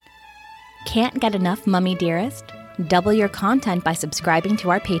Can't get enough, Mummy Dearest? Double your content by subscribing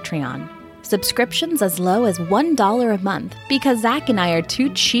to our Patreon. Subscriptions as low as $1 a month, because Zach and I are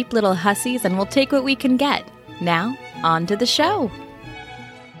two cheap little hussies and we'll take what we can get. Now, on to the show.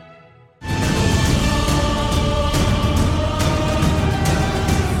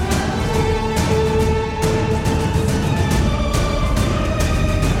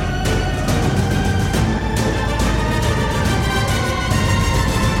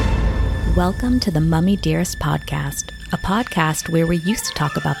 Welcome to the Mummy Dearest podcast, a podcast where we used to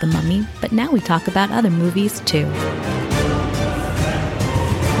talk about the mummy, but now we talk about other movies too.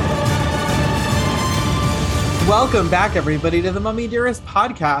 Welcome back, everybody, to the Mummy Dearest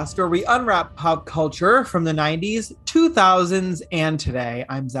podcast, where we unwrap pop culture from the 90s, 2000s, and today.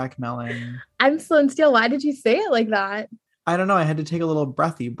 I'm Zach Mellon. I'm Sloan Steele. Why did you say it like that? I don't know. I had to take a little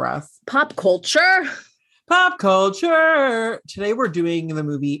breathy breath. Pop culture. Pop culture. Today we're doing the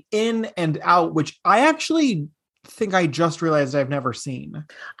movie In and Out, which I actually think I just realized I've never seen.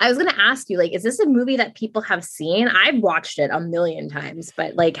 I was going to ask you, is this a movie that people have seen? I've watched it a million times,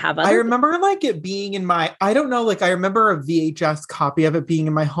 but have other... I remember it being in my, I don't know, I remember a VHS copy of it being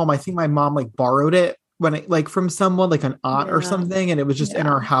in my home. I think my mom borrowed it when it from someone, an aunt or something, and it was just in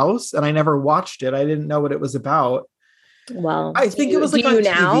our house, and I never watched it. I didn't know what it was about. Well, I think it was on TV.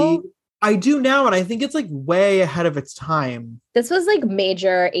 Now? I do now, and I think it's way ahead of its time. This was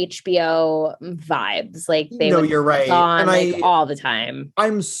major HBO vibes. They you're right. On all the time.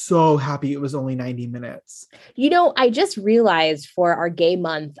 I'm so happy it was only 90 minutes. I just realized for our gay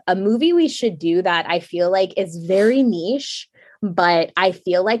month, a movie we should do that I feel is very niche, but I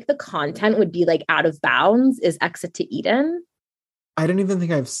feel the content would be out of bounds is Exit to Eden. I don't even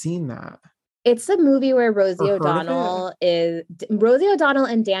think I've seen that. It's a movie where Rosie O'Donnell and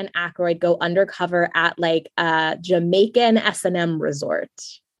Dan Aykroyd go undercover at a Jamaican S&M resort.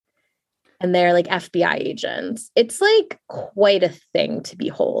 And they're FBI agents. It's quite a thing to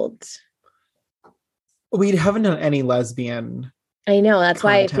behold. We haven't done any lesbian. I know. That's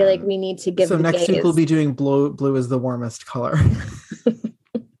content. Why I feel we need to give. So next week we'll be doing blue is the warmest color.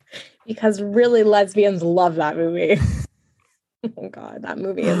 Because really lesbians love that movie. Oh God, that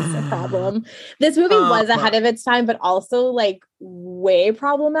movie is a problem. This movie was ahead of its time, but also way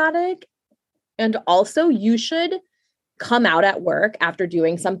problematic. And also you should come out at work after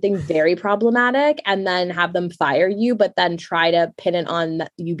doing something very problematic and then have them fire you, but then try to pin it on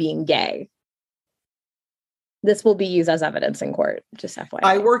you being gay. This will be used as evidence in court, just FYI.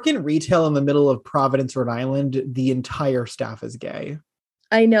 I work in retail in the middle of Providence, Rhode Island. The entire staff is gay.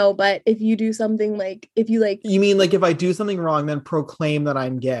 I know, but if you do something you mean if I do something wrong, then proclaim that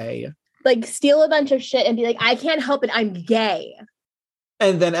I'm gay, steal a bunch of shit and be I can't help it, I'm gay.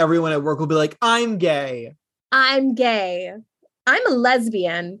 And then everyone at work will be I'm gay. I'm gay. I'm a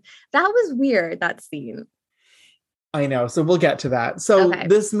lesbian. That was weird, that scene. I know. So we'll get to that. So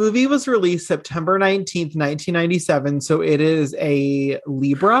This movie was released September 19th, 1997. So it is a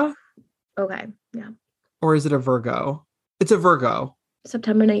Libra. Okay. Yeah. Or is it a Virgo? It's a Virgo.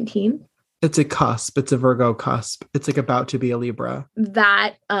 September 19th. It's a cusp. It's a Virgo cusp. It's about to be a Libra.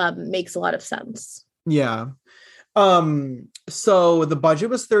 That makes a lot of sense. Yeah. So the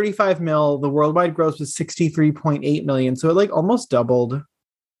budget was 35 mil. The worldwide gross was 63.8 million. So it almost doubled.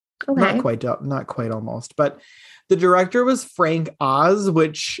 Okay. Not quite almost. But the director was Frank Oz,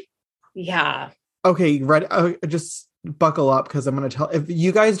 which. Yeah. Okay. Just buckle up because I'm going to tell. If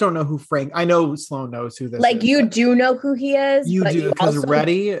you guys don't know who Frank, I know Sloan knows who this is. You do know who he is. You do because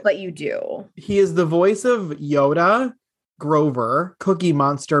ready. But you do. He is the voice of Yoda, Grover, Cookie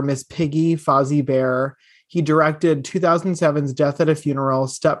Monster, Miss Piggy, Fozzie Bear. He directed 2007's Death at a Funeral,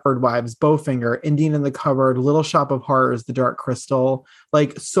 Stepford Wives, Bowfinger, Indian in the Cupboard, Little Shop of Horrors, The Dark Crystal.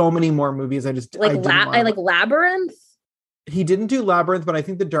 So many more movies. I Labyrinth. He didn't do Labyrinth, but I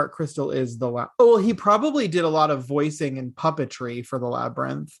think The Dark Crystal is the he probably did a lot of voicing and puppetry for the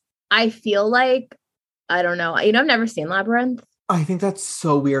Labyrinth. I feel I don't know. I've never seen Labyrinth. I think that's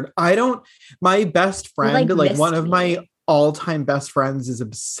so weird. My best friend, one of my all-time best friends is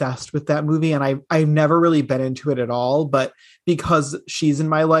obsessed with that movie, and I've never really been into it at all, but because she's in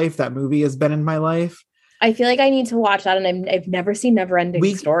my life, that movie has been in my life. I feel I need to watch that, and I've never seen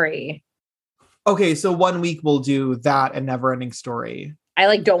Neverending Story. Okay, so 1 week we'll do that and Neverending Story.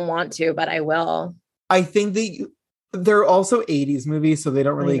 I don't want to, but I will. I think they're also 80s movies, so they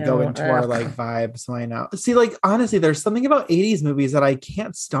don't really go into our vibe. So I know. See, honestly, there's something about 80s movies that I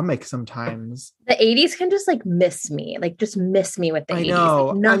can't stomach sometimes. The 80s can just miss me. Just miss me with the 80s. I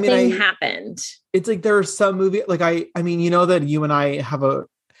know. Nothing happened. It's there are some movies I mean, that you and I have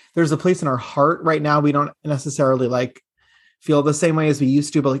there's a place in our heart right now. We don't necessarily feel the same way as we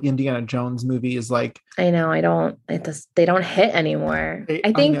used to, but like Indiana Jones movies, like I know, they don't hit anymore.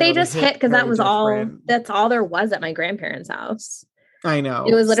 I think they just hit because that's all there was at my grandparents' house. I know.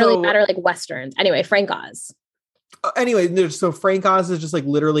 It was literally better like Westerns. Anyway, Frank Oz. Anyway, so Frank Oz is just like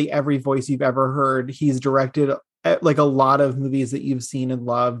literally every voice you've ever heard. He's directed like a lot of movies that you've seen and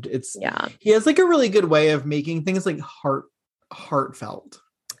loved. He has like a really good way of making things like heartfelt.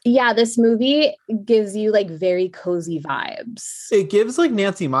 Yeah, this movie gives you like very cozy vibes. It gives like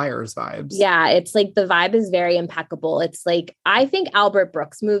Nancy Meyers vibes. Yeah, it's like the vibe is very impeccable. It's like, I think Albert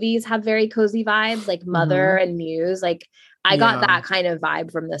Brooks movies have very cozy vibes, like Mother and Muse. Like I got that kind of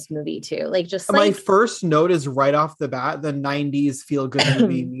vibe from this movie too. Like just my first note is right off the bat, the 90s feel good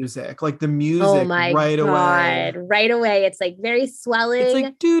movie music. Like the music away. Right away. It's like very swelling. It's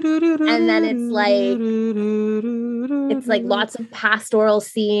like and then it's like lots of pastoral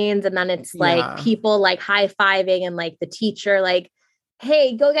scenes, and then it's like people like high-fiving and like the teacher like,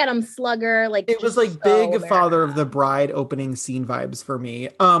 hey, go get him, slugger. Like it was like big America. Father of the Bride opening scene vibes for me.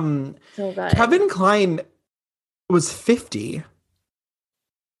 So good. Kevin Kline was 50.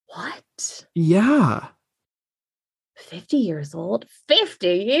 What? Yeah. 50 years old? 50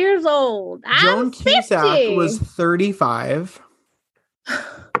 years old. Joan Cusack was 35.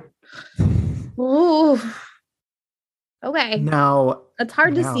 Ooh. Okay. Now. It's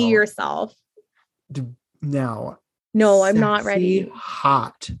hard to see yourself. Now. No, I'm not ready.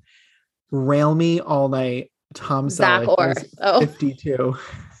 Hot. Rail me all night. Tom Selleck was 52.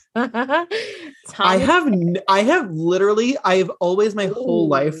 I have always my whole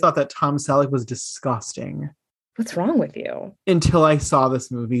life thought that Tom Selleck was disgusting. What's wrong with you? Until I saw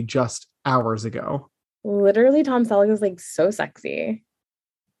this movie just hours ago. Literally, Tom Selleck was like so sexy.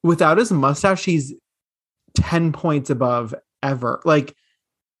 Without his mustache, he's 10 points above ever. Like,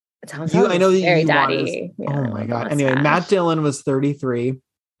 I know that you daddy. Oh my God. Mustache. Anyway, Matt Dillon was 33.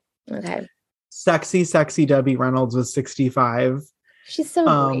 Okay. Sexy Debbie Reynolds was 65. She's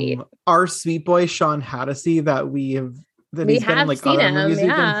so great. Our sweet boy Sean Hattasey he's been in like other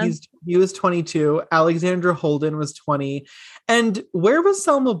movies. He was 22. Alexandra Holden was 20. And where was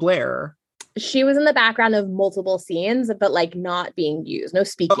Selma Blair? She was in the background of multiple scenes, but like not being used, no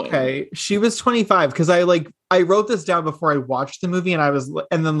speaking. Okay, she was 25 because I wrote this down before I watched the movie,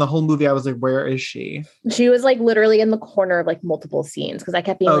 and then the whole movie I was like, where is she? She was like literally in the corner of like multiple scenes because I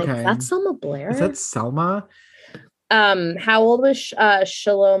kept being like, is that Selma Blair? Is that Selma? How old was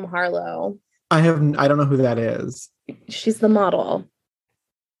Shalom Harlow? I don't know who that is. She's the model.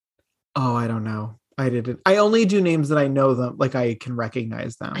 Oh, I don't know. I only do names that I know them, like I can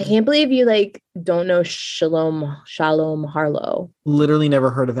recognize them. I can't believe you like don't know Shalom Harlow. Literally never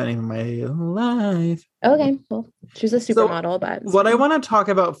heard of any in my life. Okay, well, she's a supermodel, but what I want to talk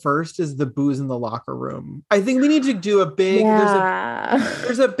about first is the booze in the locker room. I think we need to do a big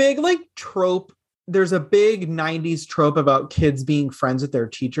there's a big like trope. There's a big 90s trope about kids being friends with their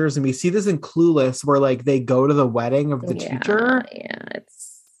teachers, and we see this in Clueless where like they go to the wedding of the teacher. Yeah,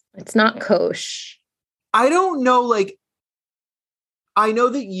 it's not kosher. I don't know, like, I know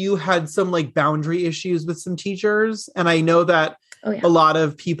that you had some like boundary issues with some teachers, and I know that a lot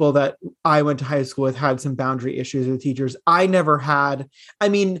of people that I went to high school with had some boundary issues with teachers. I never had. I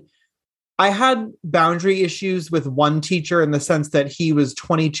mean, I had boundary issues with one teacher in the sense that he was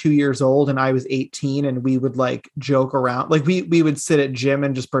 22 years old and I was 18, and we would like joke around. Like we would sit at gym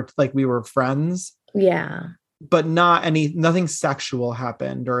and just like we were friends. Yeah. But nothing sexual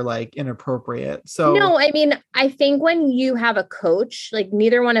happened or like inappropriate. So no, I mean, I think when you have a coach, like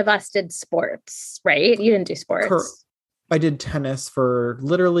neither one of us did sports, right? You didn't do sports. I did tennis for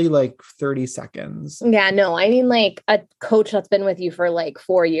literally like 30 seconds. Yeah, no, I mean like a coach that's been with you for like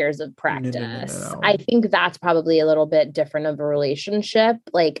 4 years of practice. No. I think that's probably a little bit different of a relationship.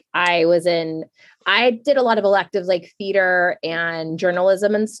 Like I did a lot of electives like theater and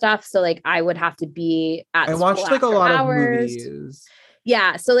journalism and stuff. So like I would have to be at school. I watched like a lot of movies.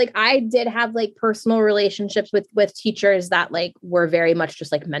 Yeah. So like I did have like personal relationships with teachers that like were very much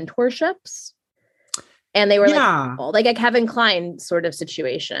just like mentorships. And they were like a Kevin Kline sort of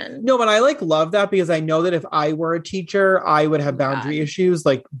situation. No, but I like love that because I know that if I were a teacher, I would have boundary issues,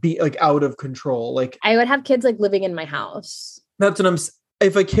 like be like out of control. Like I would have kids like living in my house. That's what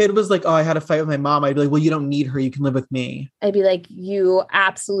if a kid was like, oh, I had a fight with my mom, I'd be like, well, you don't need her. You can live with me. I'd be like, you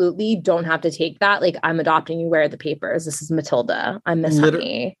absolutely don't have to take that. Like I'm adopting you. Where are the papers? This is Matilda. I'm Miss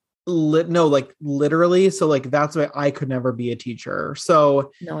Honey. No, like literally. So like, that's why I could never be a teacher.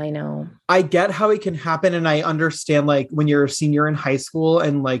 So no, I know. I get how it can happen. And I understand like when you're a senior in high school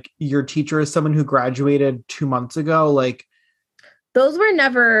and like your teacher is someone who graduated 2 months ago, like those were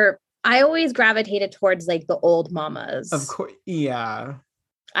never I always gravitated towards like the old mamas. Of course. Yeah.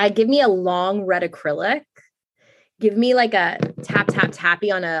 Give me a long red acrylic. Give me like a tap, tap,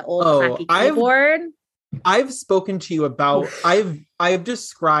 tappy on an old crappy keyboard. I've spoken to you about, I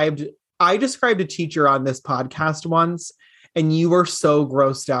described a teacher on this podcast once, and you were so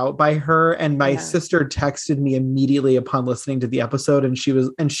grossed out by her. And my sister texted me immediately upon listening to the episode. And she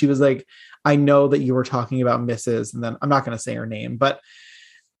was like, I know that you were talking about Mrs. And then I'm not going to say her name,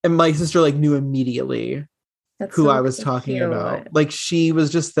 and my sister like knew immediately who I was talking about. Like she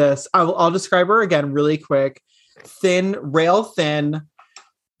was just this, I'll describe her again really quick. Thin, rail thin,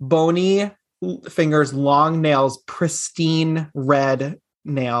 bony fingers, long nails, pristine red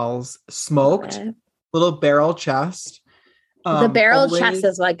nails, smoked, little barrel chest. The barrel chest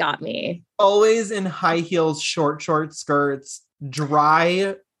is what got me. Always in high heels, short skirts,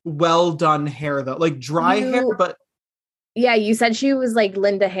 dry, well done hair though. Like dry hair, but yeah, you said she was like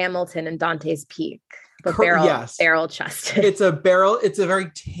Linda Hamilton in Dante's Peak. But barrel chested. It's a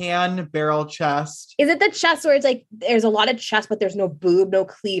very tan barrel chest. Is it the chest where it's like there's a lot of chest, but there's no boob, no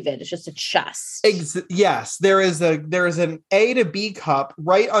cleavage? It's just a chest. Yes, there is an A to B cup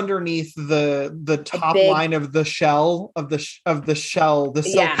right underneath the top line of the shell of the shell, the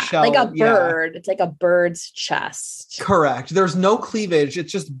silk shell, like a bird. It's like a bird's chest. Correct. There's no cleavage.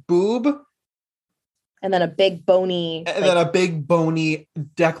 It's just boob. And then a big bony. And then a big bony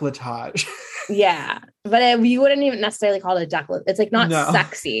décolletage. Yeah. But you wouldn't even necessarily call it a décolletage. It's like not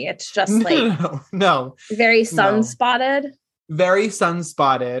sexy. It's just like no. Very sun-spotted. Very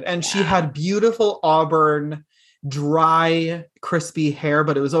sun-spotted. And she had beautiful auburn, dry, crispy hair,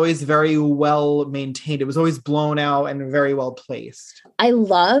 but it was always very well maintained. It was always blown out and very well placed. I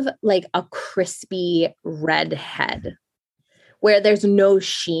love like a crispy red head, where there's no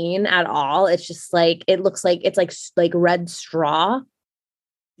sheen at all. It's just like, it looks like it's like red straw.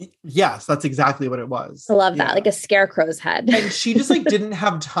 Yes, that's exactly what it was. I love that. Like a scarecrow's head. And she just like didn't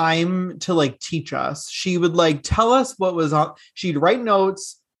have time to like teach us. She would like tell us what was on. She'd write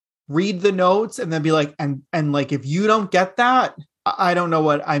notes, read the notes, and then be like, and like, if you don't get that, I don't know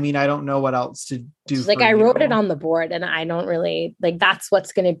what else to do. It's like I wrote it on the board and I don't really like, I'm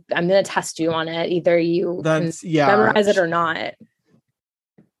going to test you on it. Either you memorize it or not.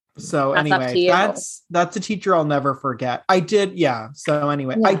 So anyway, that's a teacher I'll never forget. I did. Yeah. So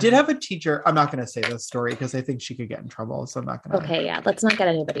anyway, I did have a teacher. I'm not going to say this story because I think she could get in trouble. So I'm not going to. Okay. Yeah. Let's not get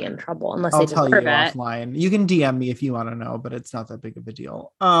anybody in trouble unless I'll they tell deserve you it. offline. You can DM me if you want to know, but it's not that big of a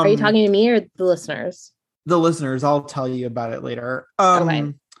deal. Are you talking to me or the listeners? The listeners. I'll tell you about it later.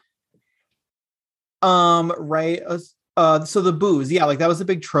 Okay. Right. So the booze, like that was a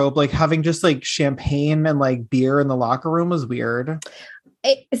big trope. Like having just like champagne and like beer in the locker room was weird.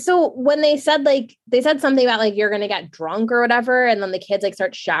 So when they said something about like, you're going to get drunk or whatever. And then the kids like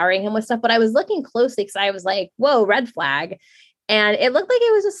start showering him with stuff. But I was looking closely because I was like, whoa, red flag. And it looked like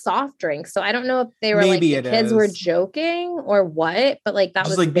it was a soft drink. So I don't know if they were maybe like the kids were joking or what, but like that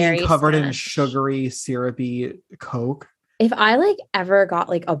just was like very being covered in sugary, syrupy Coke. If I like ever got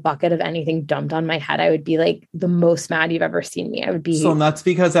like a bucket of anything dumped on my head, I would be like the most mad you've ever seen me. I would be. So that's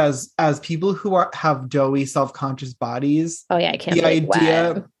because as people who have doughy, self-conscious bodies. Oh yeah, I can't.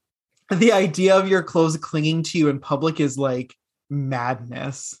 The idea of your clothes clinging to you in public is like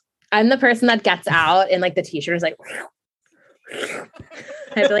madness. I'm the person that gets out and like the t-shirt is like. I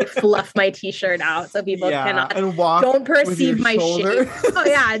have to like fluff my t-shirt out so people cannot and walk. Don't perceive my shape. Oh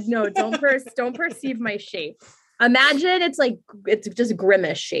yeah, no, don't perceive my shape. Imagine it's just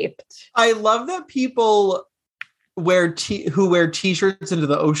grimace shaped. I love that people who wear t-shirts into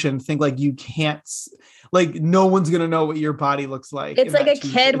the ocean think like you can't, like no one's gonna know what your body looks like. It's like a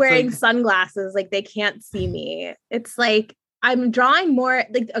kid wearing sunglasses, like they can't see me. It's like I'm drawing more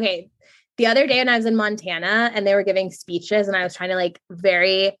like, okay, the other day when I was in Montana and they were giving speeches and I was trying to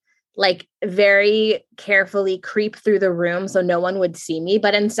very carefully creep through the room so no one would see me.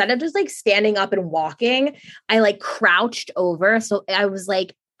 But instead of just like standing up and walking, I like crouched over. So I was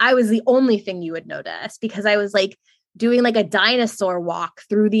the only thing you would notice because I was like doing like a dinosaur walk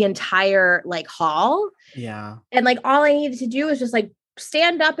through the entire like hall. Yeah. And like all I needed to do was just like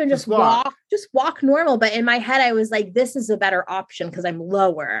stand up and just walk normal. But in my head, I was like, this is a better option because I'm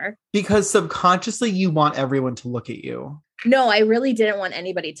lower. Because subconsciously you want everyone to look at you. No, I really didn't want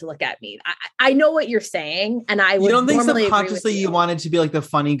anybody to look at me. I know what you're saying. And I would. You don't think subconsciously you wanted to be like the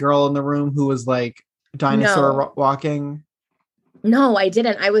funny girl in the room who was like dinosaur walking? No, I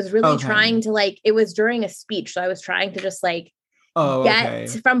didn't. I was really trying to like, it was during a speech. So I was trying to just like get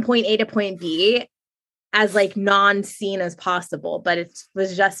from point A to point B as like non-seen as possible, but it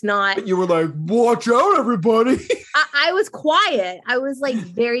was just not. But you were like, watch out, everybody. I was quiet. I was like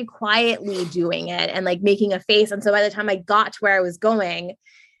very quietly doing it and like making a face. And so by the time I got to where I was going,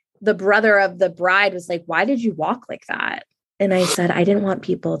 the brother of the bride was like, why did you walk like that? And I said, I didn't want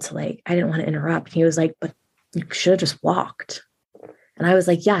people to like, I didn't want to interrupt. And he was like, but you should have just walked. And I was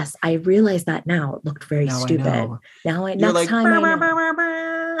like, yes, I realize that now. It looked very stupid. Now I next like, time I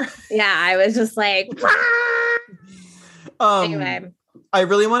know. Yeah, I was just like, anyway. I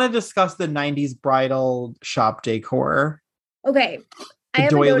really want to discuss the 90s bridal shop decor. Okay. I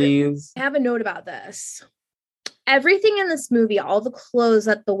have a note about this. Everything in this movie, all the clothes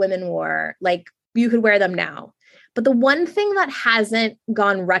that the women wore, like you could wear them now. But the one thing that hasn't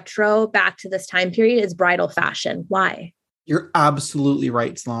gone retro back to this time period is bridal fashion. Why? You're absolutely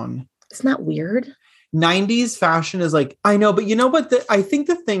right, Sloan. Isn't that weird? 90s fashion is like, I know, but you know what? I think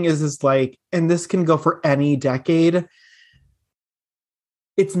the thing is like, and this can go for any decade,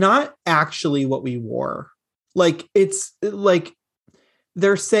 it's not actually what we wore. Like, it's like,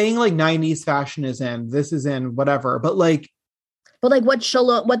 they're saying like 90s fashion is in, this is in, whatever. But like what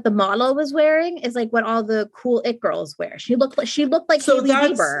the model was wearing is like what all the cool it girls wear. She looked like Hailey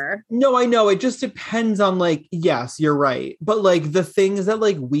Bieber. No, I know. It just depends on like, yes, you're right. But like the things that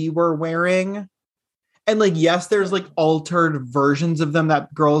like we were wearing, and like, yes, there's like altered versions of them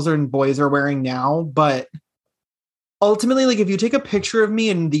that girls and boys are wearing now. But ultimately, like if you take a picture of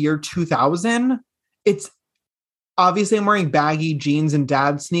me in the year 2000, it's obviously I'm wearing baggy jeans and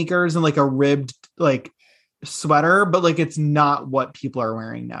dad sneakers and like a ribbed like sweater, but like it's not what people are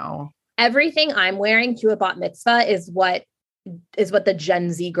wearing now. Everything I'm wearing to a bat mitzvah is what the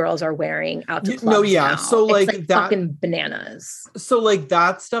Gen Z girls are wearing out to clubs. No, yeah. Now. So like that fucking bananas. So like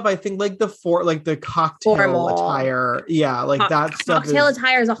that stuff, I think like the cocktail attire. Yeah, like that stuff. Cocktail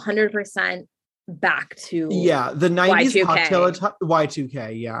attire is 100% back to the 90s Y2K. cocktail attire.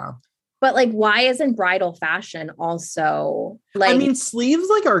 Y2K, yeah. But like, why isn't bridal fashion also like? I mean, sleeves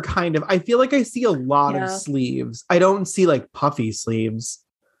like are kind of. I feel like I see a lot of sleeves. I don't see like puffy sleeves.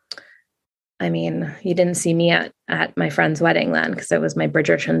 I mean, you didn't see me at my friend's wedding then because it was my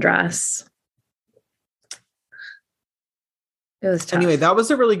Bridgerton dress. It was tough. Anyway, that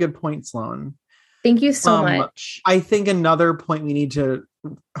was a really good point, Sloan. Thank you so much. I think another point we need to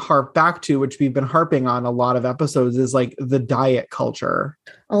harp back to, which we've been harping on a lot of episodes, is like the diet culture.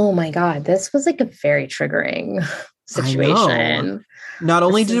 Oh my God. This was like a very triggering situation. Not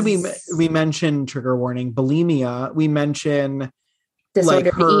only did we mention, trigger warning, bulimia, we mention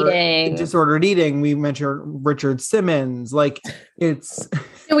disordered eating. We mentioned Richard Simmons. Like it's.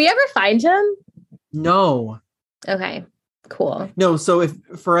 Did we ever find him? No. Okay. Cool. No, so if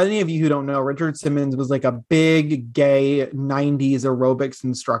for any of you who don't know, Richard Simmons was like a big gay 90s aerobics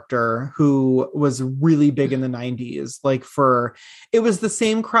instructor who was really big in the 90s. Like it was the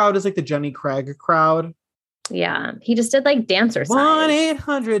same crowd as like the Jenny Craig crowd. Yeah. He just did like dancer size.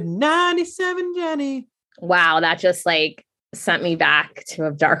 1-800-97 Jenny. Wow, that just like sent me back to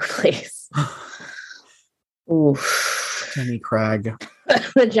a dark place. Oof. Jenny Craig.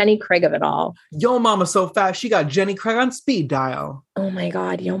 The Jenny Craig of it all. Yo mama so fat, she got Jenny Craig on speed dial. Oh my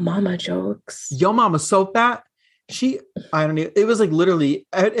God, yo mama jokes. Yo mama so fat. I don't know. It was like literally,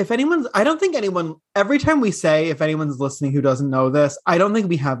 I don't think anyone, every time we say, if anyone's listening who doesn't know this, I don't think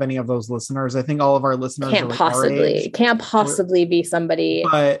we have any of those listeners. I think all of our listeners can't possibly be somebody.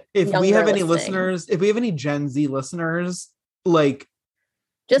 But if we have any listeners, if we have any Gen Z listeners, like,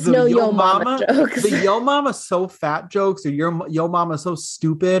 just know yo mama jokes. The yo mama so fat jokes or yo mama so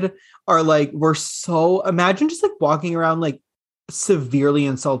stupid are like, imagine just like walking around like severely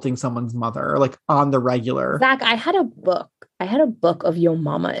insulting someone's mother, like on the regular. Zach, I had a book of yo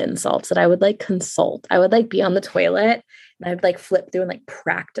mama insults that I would like consult. I would like be on the toilet and I'd like flip through and like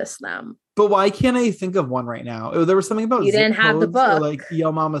practice them. But why can't I think of one right now? There was something about you didn't have the book. Or, like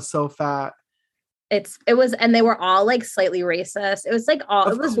yo mama so fat. It was, and they were all like slightly racist. It was like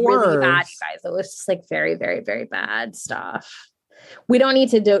it was really bad, you guys. It was just like very, very, very bad stuff. We don't need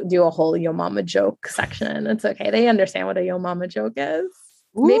to do a whole yo mama joke section. It's okay. They understand what a yo mama joke is.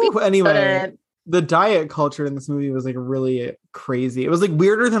 Maybe anyway, the diet culture in this movie was like really crazy. It was like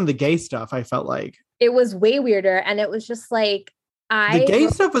weirder than the gay stuff. I felt like it was way weirder. And it was just like, the gay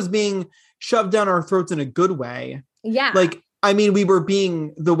stuff was being shoved down our throats in a good way. Yeah. Like, I mean,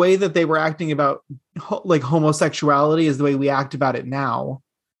 the way that they were acting about like homosexuality is the way we act about it now.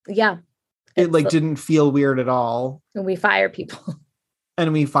 Yeah. It like didn't feel weird at all. And we fire people. I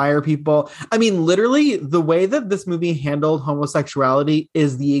mean, literally the way that this movie handled homosexuality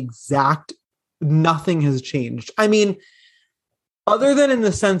is the exact, nothing has changed. I mean, other than in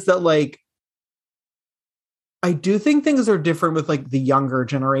the sense that like I do think things are different with like the younger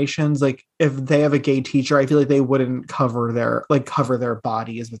generations. Like if they have a gay teacher, I feel like they wouldn't cover their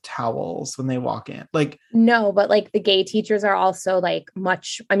bodies with towels when they walk in. Like, no, but like the gay teachers are also like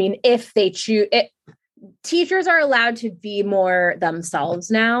much, I mean, if they choose it, teachers are allowed to be more themselves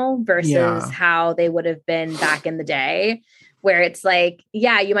now versus how they would have been back in the day, where it's like,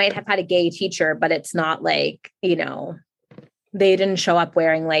 yeah, you might have had a gay teacher, but it's not like, you know, they didn't show up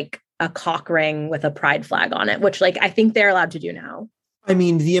wearing like a cock ring with a pride flag on it, which like I think they're allowed to do now. I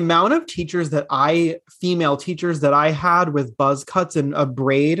mean, the amount of female teachers that I had with buzz cuts and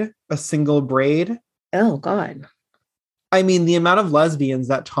a single braid. Oh God. I mean, the amount of lesbians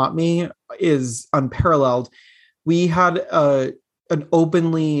that taught me is unparalleled. We had an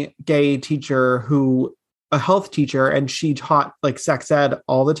openly gay teacher a health teacher, and she taught like sex ed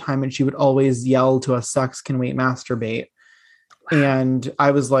all the time. And she would always yell to us, "Sex can wait, masturbate." And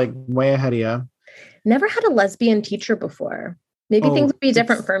I was like way ahead of you. Never had a lesbian teacher before. Maybe things would be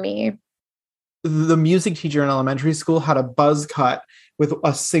different for me. The music teacher in elementary school had a buzz cut with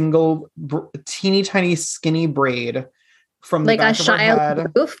a single teeny tiny skinny braid from the like back a of her head.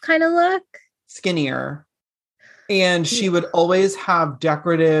 Shia kind of look. Skinnier. And she would always have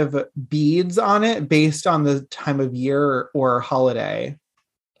decorative beads on it based on the time of year or holiday.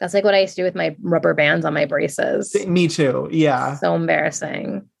 That's like what I used to do with my rubber bands on my braces. Me too. Yeah. So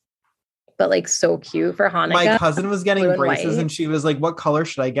embarrassing. But like so cute for Hanukkah. My cousin was getting braces and she was like, "What color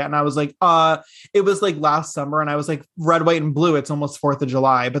should I get?" And I was like, it was like last summer. And I was like, "Red, white, and blue. It's almost 4th of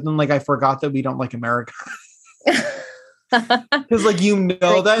July." But then like, I forgot that we don't like America. Because like, you know,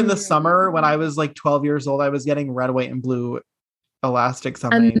 like, that in the summer when I was like 12 years old, I was getting red, white, and blue elastics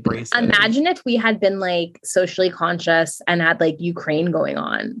on my braces. Imagine if we had been like socially conscious and had like Ukraine going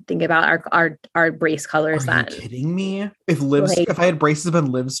on. Think about our brace colors. Are you kidding me? If I had braces when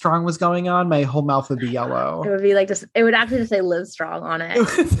Livestrong was going on, my whole mouth would be yellow. It would be like it would actually just say Livestrong on it.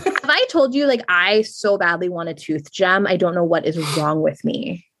 Have I told you like I so badly want a tooth gem? I don't know what is wrong with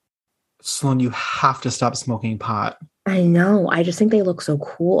me. Sloan, you have to stop smoking pot. I know. I just think they look so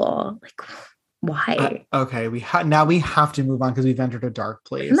cool. Like, why? Okay, we have to move on because we've entered a dark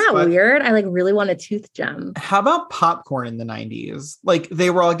place. Isn't that weird? I like really want a tooth gem. How about popcorn in the 90s? Like they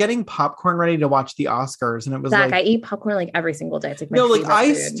were all getting popcorn ready to watch the Oscars, and it was Zach, like I eat popcorn like every single day. It's like no, like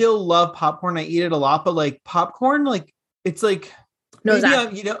I still love popcorn. I eat it a lot, but like popcorn, like it's like no,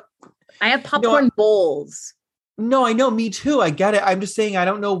 Zach, I have popcorn bowls. No, I know, me too. I get it. I'm just saying I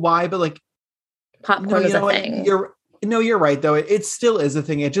don't know why, but like popcorn is a thing. You're right, though. It still is a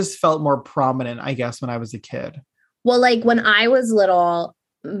thing. It just felt more prominent, I guess, when I was a kid. Well, like when I was little,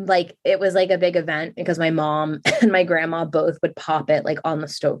 like it was like a big event because my mom and my grandma both would pop it like on the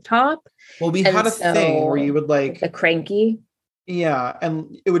stovetop. Well, we had a thing where you would like the cranky. Yeah.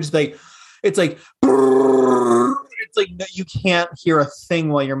 And it would just like, it's like you can't hear a thing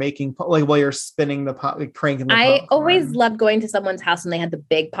while you're while you're spinning the pop, like cranking the popcorn. Always loved going to someone's house and they had the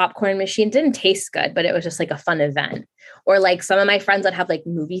big popcorn machine. It didn't taste good, but it was just like a fun event. Or like some of my friends would have like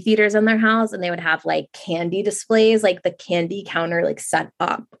movie theaters in their house and they would have like candy displays, like the candy counter like set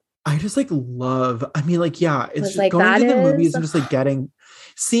up. I just like love, I mean, like, yeah, it's just like, going to the movies and just like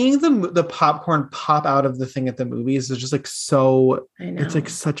seeing the popcorn pop out of the thing at the movies is just like so, it's like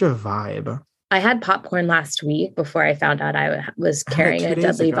such a vibe. I had popcorn last week before I found out I was carrying a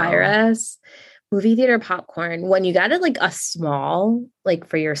deadly virus. Movie theater popcorn, when you got it like a small, like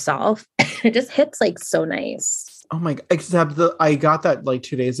for yourself, it just hits like so nice. Oh my God. Except I got that like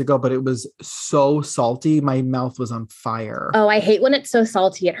 2 days ago, but it was so salty. My mouth was on fire. Oh, I hate when it's so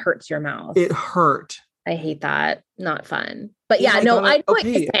salty. It hurts your mouth. It hurt. I hate that. Not fun. But yeah, I know what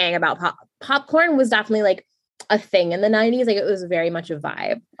you're saying about popcorn was definitely like a thing in the 90s. Like it was very much a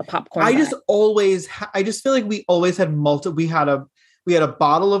vibe, a popcorn. I just feel like we always had we had a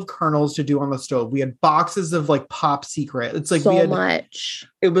bottle of kernels to do on the stove. We had boxes of like Pop Secret. It's like so much.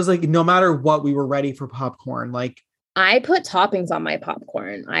 It was like no matter what, we were ready for popcorn. Like I put toppings on my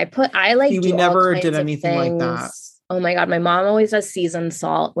popcorn. We never did anything like that. Oh my God. My mom always does seasoned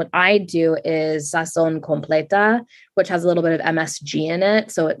salt. What I do is sazon completa, which has a little bit of MSG in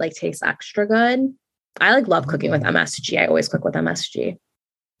it. So it like tastes extra good. I like love cooking with MSG. I always cook with MSG.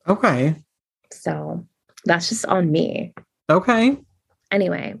 Okay. So that's just on me. Okay.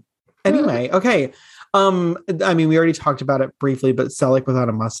 Anyway. Okay. I mean, we already talked about it briefly, but Selleck without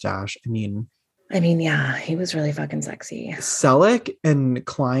a mustache. I mean, yeah, he was really fucking sexy. Selleck and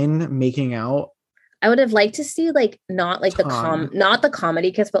Klein making out. I would have liked to see like not like not the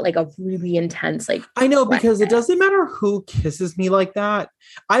comedy kiss, but like a really intense like. I know, because it doesn't matter who kisses me like that.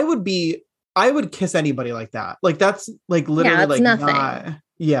 I would kiss anybody like that. Like that's like literally like nothing.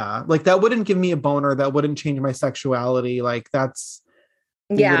 Yeah, like that wouldn't give me a boner. That wouldn't change my sexuality. Like that's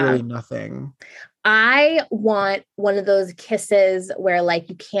literally nothing. I want one of those kisses where like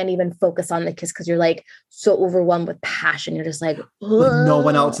you can't even focus on the kiss because you're like so overwhelmed with passion. You're just like no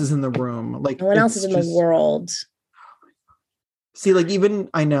one else is in the room. Like no one else is in the world. See, like even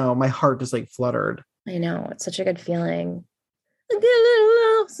I know my heart just like fluttered. I know, it's such a good feeling.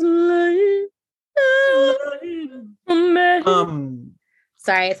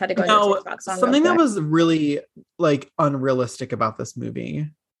 Sorry, I had to go into a TikTok song. Something that was really like unrealistic about this movie.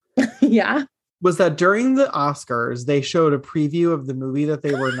 Yeah. Was that during the Oscars, they showed a preview of the movie that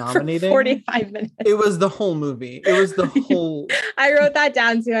they were nominating. For 45 minutes. It was the whole movie. It was the whole. I wrote that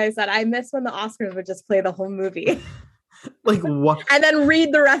down too. I said, I miss when the Oscars would just play the whole movie. Like what? And then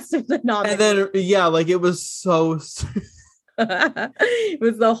read the rest of the nominees. And then, yeah, like it was so. It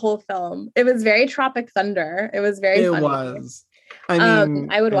was the whole film. It was very Tropic Thunder. It was very funny. It was. I mean,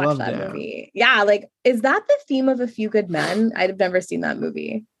 I would watch that movie. Yeah, like, is that the theme of A Few Good Men? I've never seen that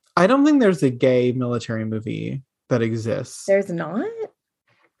movie. I don't think there's a gay military movie that exists. There's not?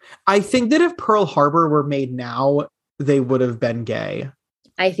 I think that if Pearl Harbor were made now, they would have been gay.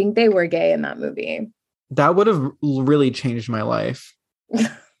 I think they were gay in that movie. That would have really changed my life.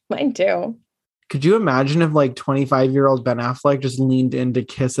 Mine too. Could you imagine if like 25-year-old Ben Affleck just leaned in to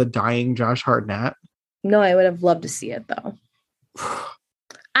kiss a dying Josh Hartnett? No, I would have loved to see it though.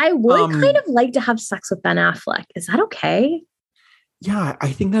 I would kind of like to have sex with Ben Affleck. Is that okay? Yeah,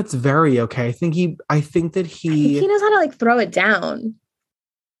 I think that's very okay. I think he he knows how to like throw it down.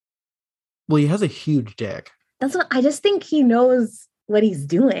 Well, he has a huge dick. I just think he knows what he's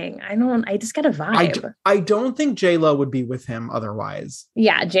doing. I just get a vibe. I don't think J-Lo would be with him otherwise.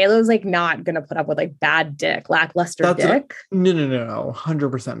 Yeah, J-Lo's like not gonna put up with like bad dick, lackluster dick. No,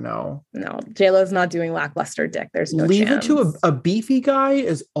 100% no. No, J-Lo's not doing lackluster dick. There's no Leave chance. it to a beefy guy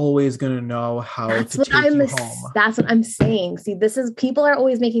is always gonna know how to take you home. That's what I'm saying. See, people are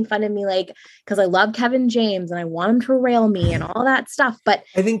always making fun of me like because I love Kevin James and I want him to rail me and all that stuff. But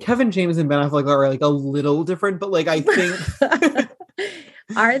I think Kevin James and Ben Affleck are like a little different, but like I think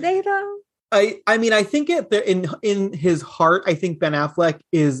are they though? I mean, I think in his heart, I think Ben Affleck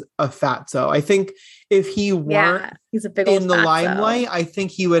is a fatso. I think if he weren't he's a big old in the fatso. limelight, I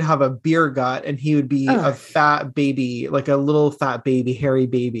think he would have a beer gut and he would be a fat baby, like a little fat baby, hairy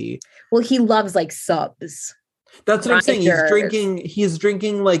baby. Well, he loves like subs. That's what I'm saying. He's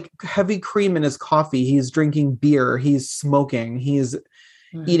drinking like heavy cream in his coffee. He's drinking beer. He's smoking. He's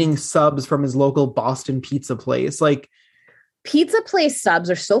eating subs from his local Boston pizza place. Like, pizza place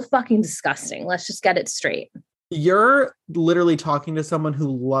subs are so fucking disgusting. Let's just get it straight. You're literally talking to someone who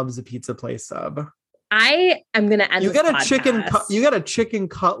loves a pizza place sub. I am gonna end. You got a chicken. You got a chicken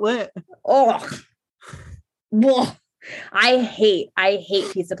cutlet. Oh, I hate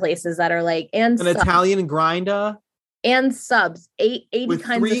pizza places that are like an subs. Italian grinder and subs. 80 with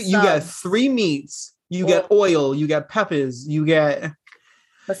kinds of subs. You get 3 meats. You get oil. You get peppers. You get.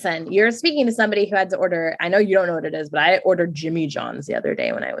 Listen, you're speaking to somebody who had to order. I know you don't know what it is, but I ordered Jimmy John's the other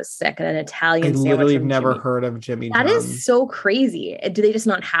day when I was sick, and an Italian sandwich. I literally have never heard of Jimmy John's. That is so crazy. Do they just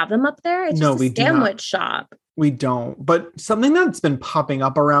not have them up there? It's just a sandwich shop. We don't. But something that's been popping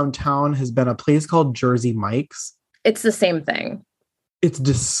up around town has been a place called Jersey Mike's. It's the same thing. It's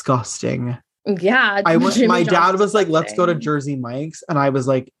disgusting. Yeah. My dad was like, let's go to Jersey Mike's. And I was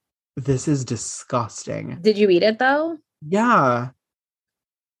like, this is disgusting. Did you eat it though? Yeah.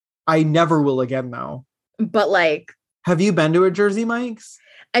 I never will again though. But like, have you been to a Jersey Mike's?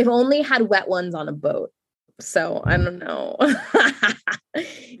 I've only had wet ones on a boat. So I don't know.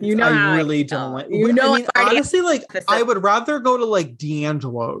 I really don't like. Honestly, like I would rather go to like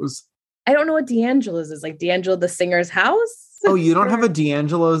D'Angelo's. I don't know what D'Angelo's is. Like D'Angelo the singer's house. Oh, you don't have a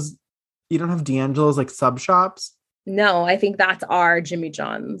D'Angelo's? You don't have D'Angelo's like sub shops? No, I think that's our Jimmy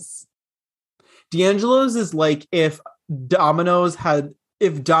John's. D'Angelo's is like if Domino's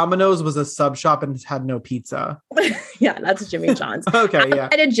was a sub shop and had no pizza. Yeah, that's Jimmy John's. Okay, yeah.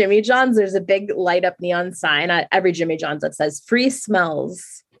 At a Jimmy John's, there's a big light up neon sign at every Jimmy John's that says free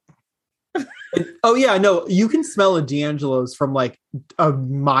smells. Oh yeah, no, you can smell a D'Angelo's from like a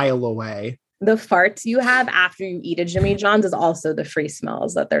mile away. The farts you have after you eat a Jimmy John's is also the free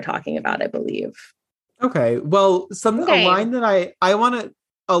smells that they're talking about, I believe. Okay, well, a line that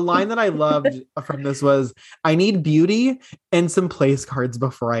a line that I loved from this was, I need beauty and some place cards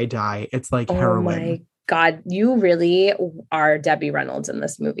before I die. It's like heroin. Oh my God, you really are Debbie Reynolds in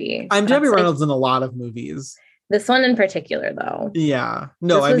this movie. I'm Debbie Reynolds in a lot of movies. This one in particular, though. Yeah.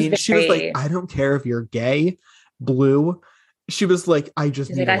 No, I mean, she was like, I don't care if you're gay, blue. She was like, I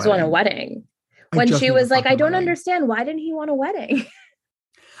just want a wedding. When she was like, I don't understand. Why didn't he want a wedding?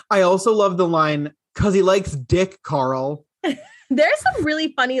 I also love the line, because he likes dick, Carl. There's some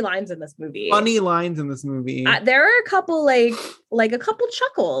really funny lines in this movie. There are a couple like a couple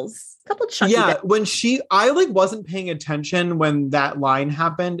chuckles. Yeah, when I like wasn't paying attention when that line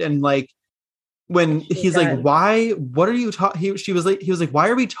happened, and like when he's like, why, what are you talking? He was like, why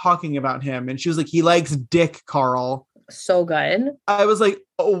are we talking about him? And she was like, he likes dick, Carl. So good. I was like,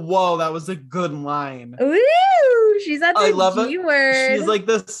 oh, whoa, that was a good line. Ooh, she's at the G word. She's like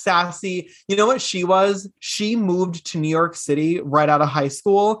the sassy, you know what she was? She moved to New York City right out of high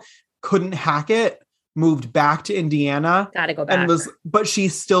school, couldn't hack it, moved back to Indiana. Gotta go back. But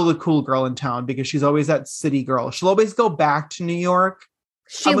she's still the cool girl in town because she's always that city girl. She'll always go back to New York.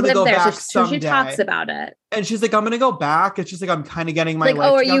 She lived there, so she talks about it. And she's like, I'm going to go back. It's just like, I'm kind of getting my life together.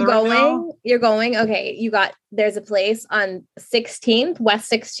 Oh, are you going? Right, you're going? Okay. There's a place on 16th,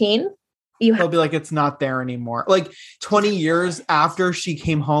 West 16th. They'll be like, it's not there anymore. Like 20 years after she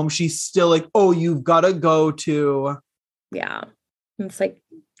came home, she's still like, oh, you've got to go to. Yeah. It's like,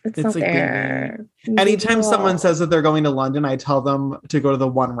 it's not like there. Anytime someone says that they're going to London, I tell them to go to the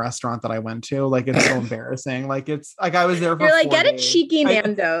one restaurant that I went to. Like, it's so embarrassing. Like, it's like I was there for 4 days. You're like, get a cheeky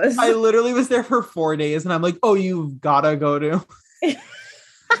Nando's. I literally was there for 4 days and I'm like, oh, you've got to go to.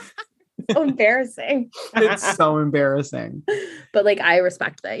 So embarrassing. It's so embarrassing. But like, I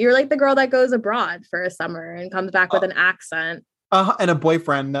respect that. You're like the girl that goes abroad for a summer and comes back with an accent. And a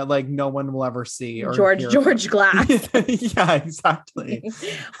boyfriend that like no one will ever see. Or George Glass. Yeah, exactly.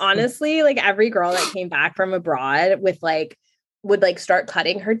 Honestly, like every girl that came back from abroad would start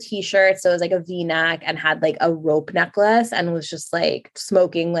cutting her t-shirt. So it was like a V-neck and had like a rope necklace and was just like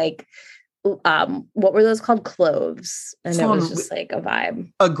smoking like, what were those called? Cloves. And it was just like a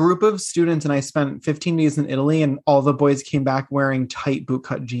vibe. A group of students and I spent 15 days in Italy and all the boys came back wearing tight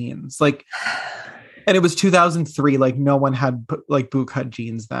bootcut jeans. Like, and it was 2003. Like no one had like bootcut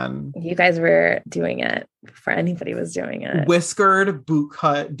jeans then. You guys were doing it before anybody was doing it. Whiskered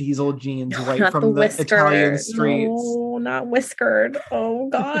bootcut diesel jeans right from the Italian streets. No, not whiskered. Oh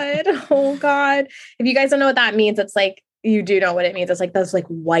God. Oh God. If you guys don't know what that means, it's like, you do know what it means. It's like those like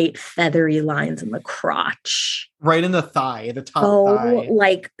white feathery lines in the crotch. Right in the thigh, the top thigh.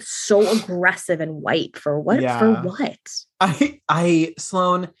 Like so aggressive and white for what? Yeah. For what?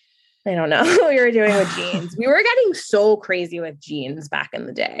 Sloan, I don't know what you were doing with jeans. We were getting so crazy with jeans back in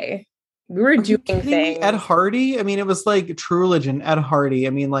the day. We were doing things. Ed Hardy? I mean, it was like True Religion, Ed Hardy.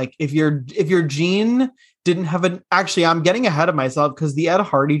 I mean, like if your jean didn't have actually, I'm getting ahead of myself because the Ed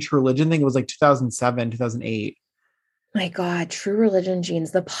Hardy True Religion thing was like 2007, 2008. My God, True Religion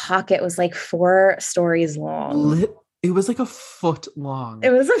jeans. The pocket was like 4 stories long. It was like a foot long. It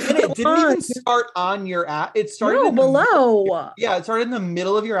was a foot long. It didn't even start on your ass. It started below. It started in the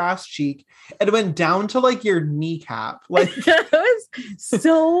middle of your ass cheek and it went down to like your kneecap. Like it was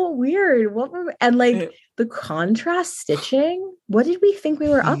so weird. The contrast stitching. What did we think we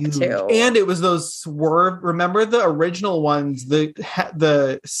were up to? And it was those swerve. Remember the original ones?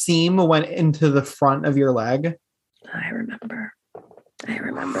 The seam went into the front of your leg. I remember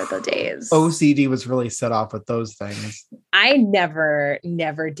the days. OCD was really set off with those things. I never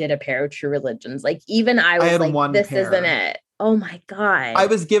did a pair of True Religions. Like even I was like, this pair. Isn't it. Oh my God. I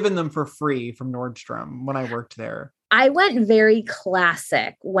was given them for free from Nordstrom when I worked there. I went very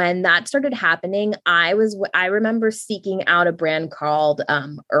classic when that started happening. I remember seeking out a brand called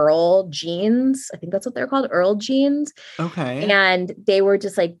Earl jeans. I think that's what they're called, Earl jeans. Okay. And they were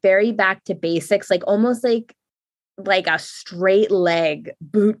just like very back to basics, like almost like a straight leg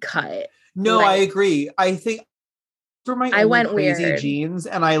boot cut. No, I agree. I think for my crazy weird. Jeans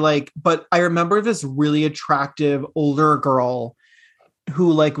and but I remember this really attractive older girl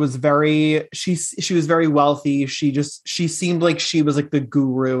who like was she was very wealthy. She seemed like she was like the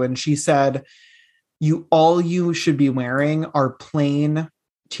guru. And she said, all you should be wearing are plain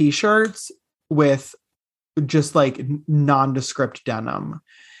t-shirts with just like nondescript denim.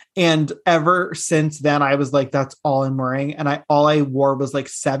 And ever since then, I was like, that's all I'm wearing. And all I wore was like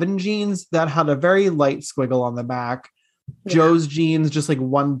 7 jeans that had a very light squiggle on the back. Yeah. Joe's jeans, just like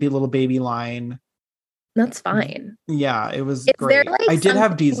one little baby line. That's fine. Yeah, it was great. I did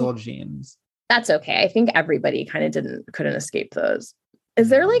have diesel jeans. That's okay. I think everybody kind of couldn't escape those. Is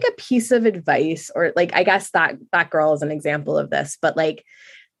there like a piece of advice or like, I guess that girl is an example of this, but like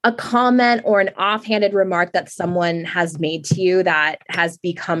a comment or an offhanded remark that someone has made to you that has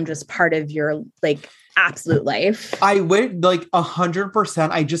become just part of your like absolute life? I would like 100%.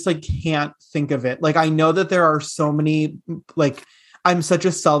 I just like can't think of it. Like, I know that there are so many, like, I'm such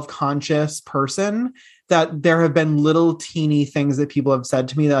a self-conscious person that there have been little teeny things that people have said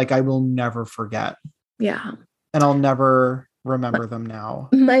to me that like, I will never forget. Yeah. And I'll never remember them now.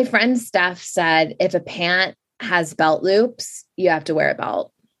 My friend Steph said if a pant has belt loops, you have to wear a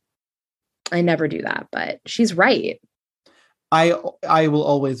belt. I never do that, but she's right. I will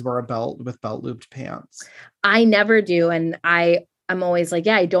always wear a belt with belt looped pants. I never do. And I'm always like,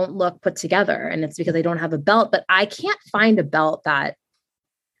 yeah, I don't look put together. And it's because I don't have a belt, but I can't find a belt that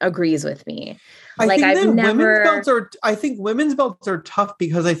agrees with me. I think women's belts are tough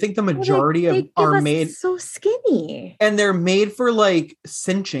because I think the majority are made so skinny. And they're made for like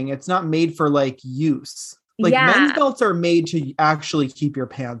cinching. It's not made for like use. Like men's belts are made to actually keep your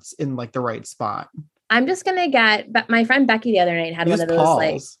pants in like the right spot. I'm just going to get, but my friend Becky the other night had one of those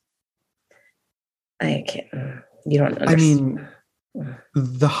Paul's. I can't, you don't understand. I mean,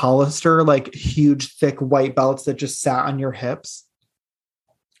 the Hollister, like huge, thick white belts that just sat on your hips.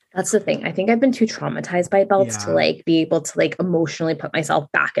 That's the thing. I think I've been too traumatized by belts to like be able to like emotionally put myself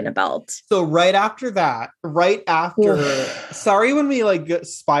back in a belt. So right after, sorry when we like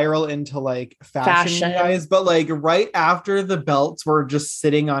spiral into like fashion guys, but like right after the belts were just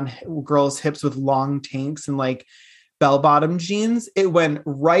sitting on girls' hips with long tanks and like bell-bottom jeans, it went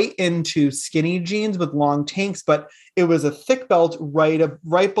right into skinny jeans with long tanks, but it was a thick belt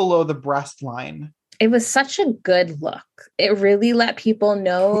right below the breast line. It was such a good look. It really let people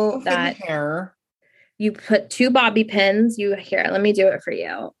know that hair. You put 2 bobby pins. Let me do it for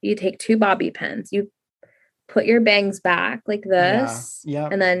you. You take 2 bobby pins. You put your bangs back like this. Yeah.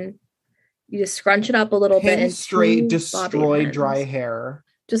 And then you just scrunch it up a little bit and straight, destroy dry hair.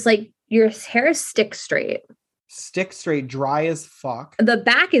 Just like your hair is stick straight. Stick straight, dry as fuck. The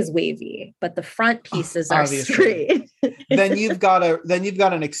back is wavy, but the front pieces are straight. then you've got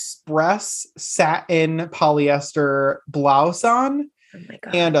an express satin polyester blouse on,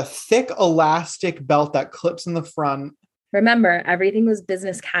 and a thick elastic belt that clips in the front. Remember, everything was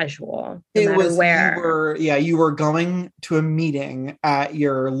business casual. You were going to a meeting at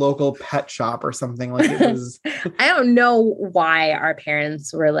your local pet shop or something. Like it was. I don't know why our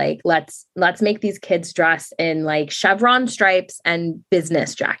parents were like, let's make these kids dress in like chevron stripes and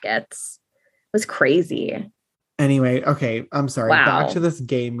business jackets. It was crazy. Anyway, okay, I'm sorry. Wow. Back to this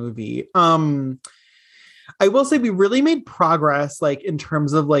gay movie. I will say we really made progress, like in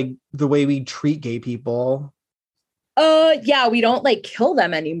terms of like the way we treat gay people. Yeah, we don't like kill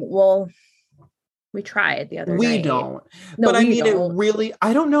them anymore. Well, we tried the other night. We don't. No, but I mean, it really,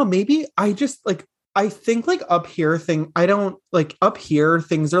 I don't know. Maybe I just like, I think like up here things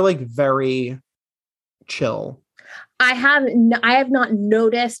are like very chill. I have not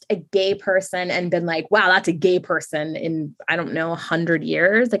noticed a gay person and been like, wow, that's a gay person in, I don't know, 100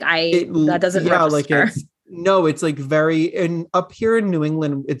 years. Like that doesn't register. It's like very, and up here in New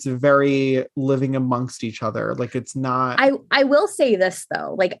England, it's very living amongst each other. Like it's not. I will say this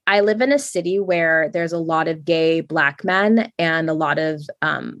though, like I live in a city where there's a lot of gay Black men and a lot of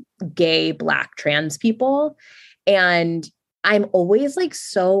gay Black trans people. And I'm always like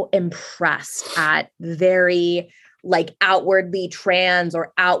so impressed at very like outwardly trans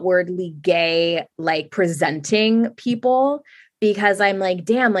or outwardly gay, like presenting people. Because I'm like,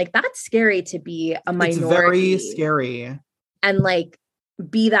 damn, like that's scary to be a minority. It's very scary. And like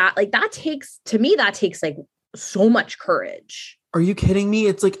be that, like that takes like so much courage. Are you kidding me?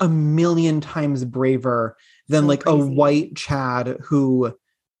 It's like a million times braver than like crazy. A white Chad who.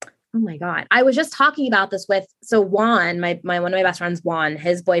 Oh my God. I was just talking about this with, so Juan, my one of my best friends, Juan,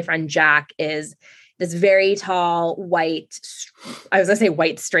 his boyfriend, Jack, is this very tall, white, I was gonna say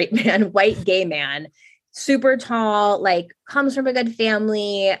white straight man, white gay man. Super tall, like comes from a good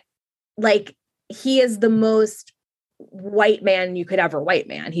family. Like he is the most white man you could ever white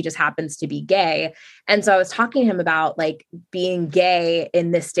man. He just happens to be gay. And so I was talking to him about like being gay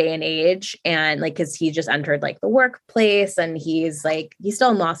in this day and age. And like, cause he just entered like the workplace and he's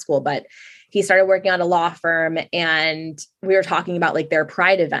still in law school, but he started working at a law firm and we were talking about like their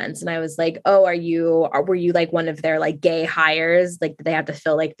pride events. And I was like, oh, were you like one of their like gay hires? Like, did they have to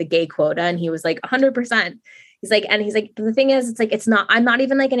fill like the gay quota? And he was like 100%. He's like, the thing is, it's like, I'm not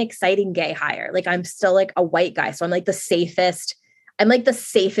even like an exciting gay hire. Like I'm still like a white guy. So I'm like the safest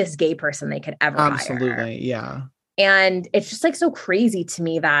gay person they could ever hire. Absolutely. Yeah. And it's just like so crazy to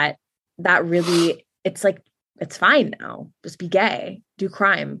me that really, it's like, it's fine now. Just be gay, do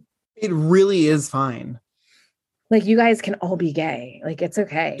crime. It really is fine. Like you guys can all be gay. Like it's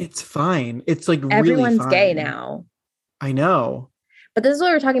okay. It's fine. It's like everyone's really fine. Gay now. I know. But this is what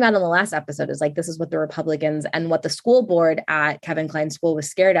we were talking about in the last episode is like, this is what the Republicans and what the school board at Kevin Kline's school was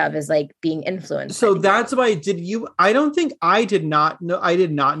scared of is like being influenced. So that's why I did not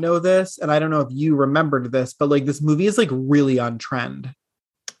know this. And I don't know if you remembered this, but like this movie is like really on trend.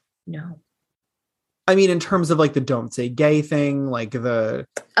 No. I mean, in terms of like the don't say gay thing, like the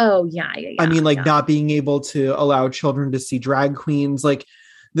I mean, like not being able to allow children to see drag queens, like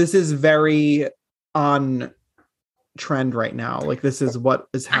this is very on trend right now. Like this is what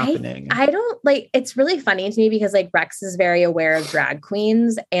is happening. I don't like, it's really funny to me because like Rex is very aware of drag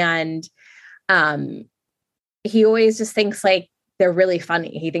queens, and he always just thinks like they're really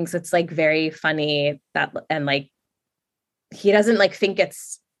funny. He thinks it's like very funny that, and like he doesn't like think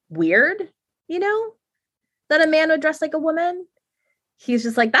it's weird, you know, that a man would dress like a woman. He's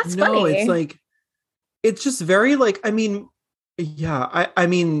just like, that's funny. It's like, it's just very like, I mean, yeah, I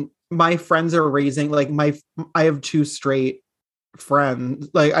mean, my friends are raising like I have 2 straight friends.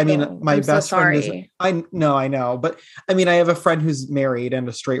 Like, I mean, my I'm best so friend is, sorry. I know, but I mean, I have a friend who's married and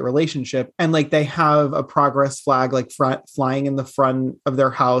a straight relationship, and like they have a progress flag like flying in the front of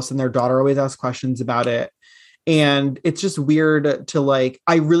their house, and their daughter always asks questions about it. And it's just weird to like,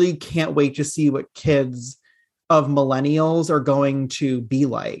 I really can't wait to see what kids of millennials are going to be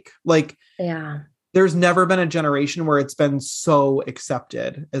like. Like, Yeah. There's never been a generation where it's been so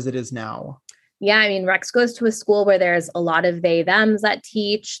accepted as it is now. Yeah, I mean, Rex goes to a school where there's a lot of they, thems that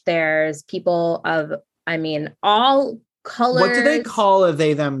teach. There's people of, I mean, all colors. What do they call a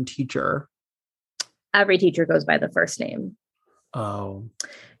they, them teacher? Every teacher goes by the first name. Oh.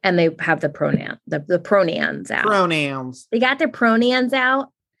 And they have the pronouns out. Pronouns. They got their pronouns out.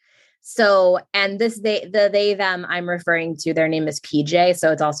 So, and they, them I'm referring to, their name is PJ.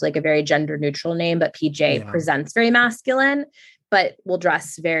 So it's also like a very gender neutral name, but PJ presents very masculine, but will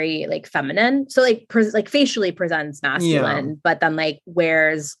dress very like feminine. So like, like facially presents masculine, but then like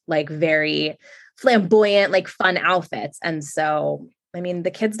wears like very flamboyant, like fun outfits. And so, I mean, the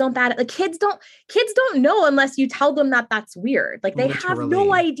kids don't know unless you tell them that that's weird. Like they have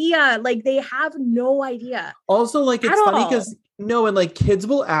no idea. Like they have no idea. Also, like it's funny because and like kids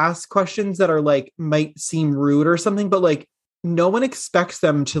will ask questions that are like might seem rude or something, but like no one expects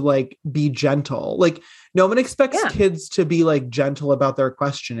them to like be gentle. Like no one expects kids to be like gentle about their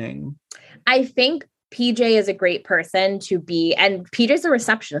questioning. I think PJ is a great person to be, and PJ's a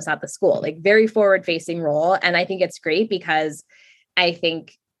receptionist at the school, like very forward facing role. And I think it's great because I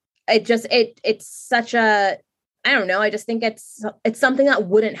think it's such a, I don't know. I just think it's something that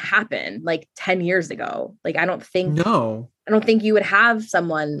wouldn't happen like 10 years ago. Like, I don't think you would have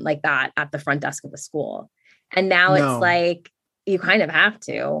someone like that at the front desk of a school. And now it's like, you kind of have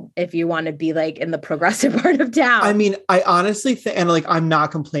to, if you want to be like in the progressive part of town. I mean, I honestly think, and like, I'm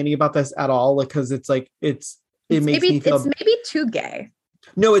not complaining about this at all. Like, cause it's like, it makes me feel, it's maybe too gay.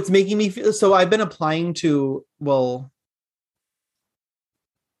 No, it's making me feel, so I've been applying to,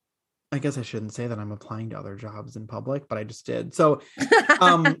 I guess I shouldn't say that I'm applying to other jobs in public, but I just did. So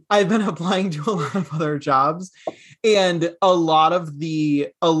I've been applying to a lot of other jobs, and a lot of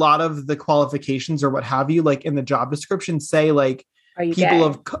the qualifications or what have you, like in the job description say like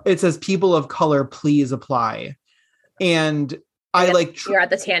it says people of color, please apply. And I like you're at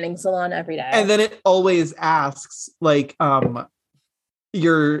the tanning salon every day. And then it always asks like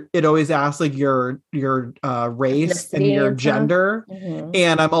it always asks like your race and your gender. Mm-hmm.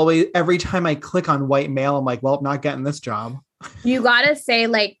 And I'm always, every time I click on white male, I'm like, well, not getting this job. You gotta say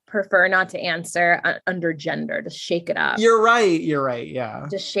like prefer not to answer under gender. Just shake it up. You're right. Yeah.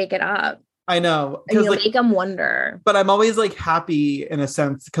 Just shake it up. I know. And you'll make them wonder. But I'm always like happy in a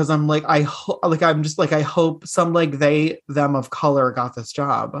sense because I'm like, I hope some like they, them of color got this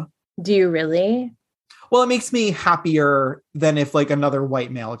job. Do you really? Well, it makes me happier than if like another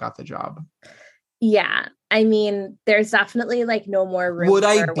white male got the job. Yeah. I mean, there's definitely like no more room. Would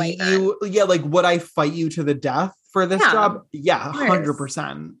I beat you? Yeah. Like, would I fight you to the death for this job? Yeah.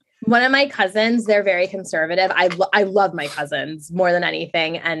 100%. One of my cousins, they're very conservative. I love my cousins more than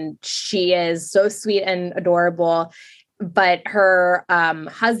anything. And she is so sweet and adorable. But her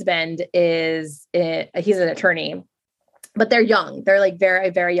husband he's an attorney. But they're young. They're like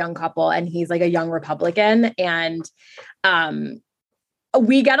very, very young couple. And he's like a young Republican. And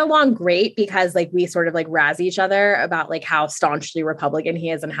we get along great because like we sort of like razz each other about like how staunchly Republican he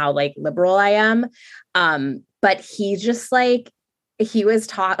is and how like liberal I am. But he's just like, she was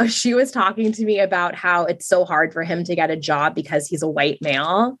talking to me about how it's so hard for him to get a job because he's a white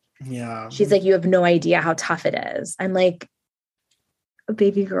male. Yeah. She's like, you have no idea how tough it is. I'm like,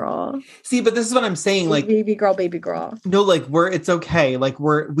 baby girl. See, but this is what I'm saying. Like baby girl. No, like it's okay. Like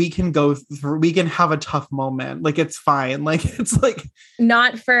we can have a tough moment. Like it's fine. Like it's like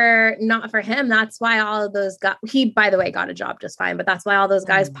not for him. That's why all of those he, by the way, got a job just fine. But that's why all those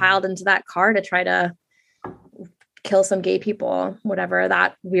guys piled into that car to try to kill some gay people, whatever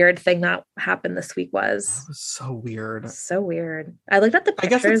that weird thing that happened this week was. That was so weird. So weird. I looked at the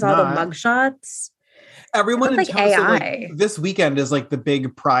pictures, all the mugshots. Everyone in like town, so like AI. this weekend is like the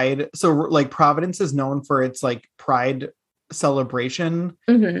big Pride. So like Providence is known for its like Pride celebration,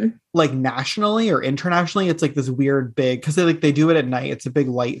 like nationally or internationally. It's like this weird big, because they do it at night. It's a big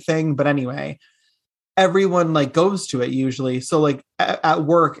light thing. But anyway, everyone like goes to it usually. So like at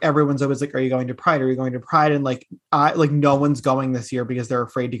work, everyone's always like, "Are you going to Pride? Are you going to Pride?" And like no one's going this year because they're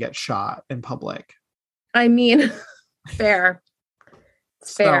afraid to get shot in public. I mean, fair.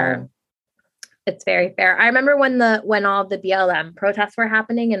 Fair. It's very fair. I remember when all the BLM protests were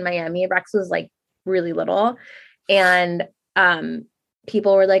happening in Miami, Rex was like really little, and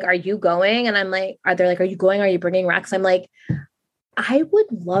people were like, "Are you going?" And I'm like, "Are you going? Are you bringing Rex?" I'm like, I would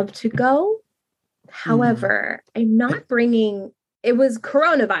love to go. However, I'm not bringing. It was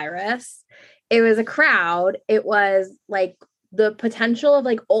coronavirus. It was a crowd. It was like the potential of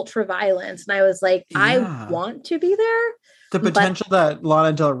like ultra violence, and I was like, I want to be there. The potential that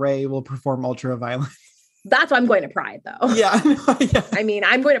Lana Del Rey will perform ultra violence. That's why I'm going to Pride, though. Yeah. I mean,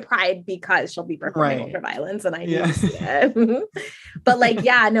 I'm going to Pride because she'll be performing ultra violence, and I need to see it. But like,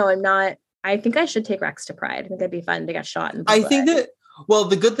 yeah, no, I'm not. I think I should take Rex to Pride. I think it'd be fun to get shot in public. I think that. Well,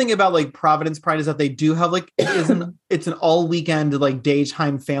 the good thing about like Providence Pride is that they do have like it's an all weekend like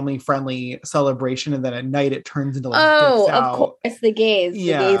daytime family friendly celebration, and then at night it turns into like of course the gays.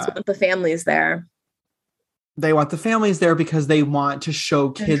 Yeah. The gays want the families there. They want the families there because they want to show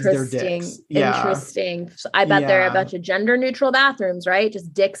kids their dicks. Yeah. Interesting. So I bet there are a bunch of gender neutral bathrooms, right?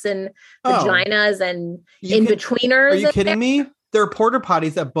 Just dicks and vaginas and in-betweeners. Are you kidding me? There are porta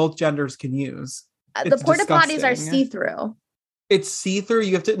potties that both genders can use. The porta potties are see-through. It's see-through.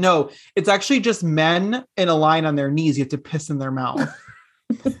 You have to, no, it's actually just men in a line on their knees. You have to piss in their mouth.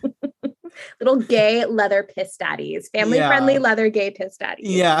 Little gay leather piss daddies, family-friendly leather gay piss daddies.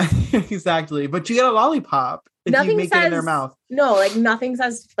 Yeah, exactly. But you get a lollipop if you make it in their mouth. No, like nothing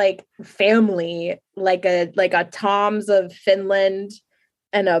says like family like a Tom's of Finland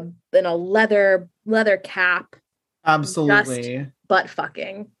and a leather cap. Absolutely. Just butt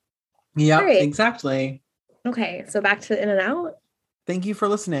fucking. Yeah, right. Exactly. Okay, so back to In-N-Out. Thank you for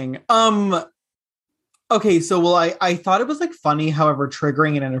listening. Okay, so I thought it was like funny, however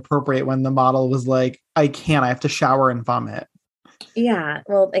triggering and inappropriate when the model was like, I have to shower and vomit. Yeah,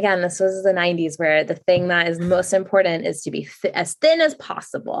 well, again, this was the 90s where the thing that is most important is to be as thin as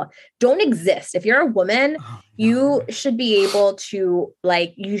possible. Don't exist. If you're a woman, you should be able to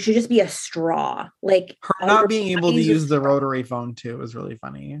like, you should just be a straw. Like her not being able to use the rotary phone too was really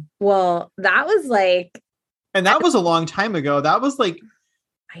funny. Well, that was like, and that was a long time ago. That was like,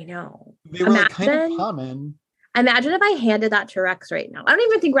 I know. They were like kind of common. Imagine if I handed that to Rex right now. I don't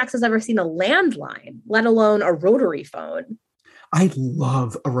even think Rex has ever seen a landline, let alone a rotary phone. I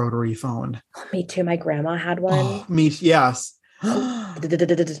love a rotary phone. Me too. My grandma had one. Oh, yes. And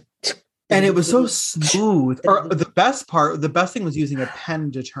it was so smooth. Or the best thing was using a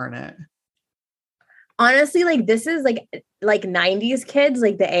pen to turn it. Honestly, like this is like 90s kids,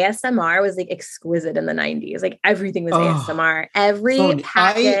 like the ASMR was like exquisite in the 90s. Like everything was ASMR. Every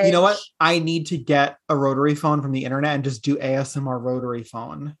package. You know what? I need to get a rotary phone from the internet and just do ASMR rotary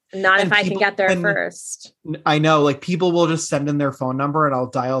phone. Not if I can get there first. I know, like people will just send in their phone number and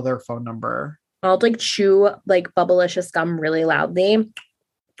I'll dial their phone number. I'll like chew like bubblicious gum really loudly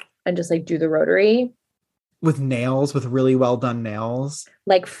and just like do the rotary. With nails, with really well done nails.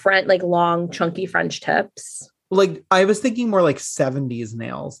 Like long, chunky French tips. Like I was thinking more like 70s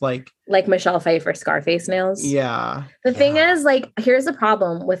nails. Like Michelle Pfeiffer Scarface nails. Yeah. The thing is, like, here's the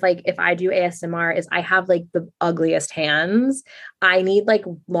problem with like if I do ASMR is I have like the ugliest hands. I need like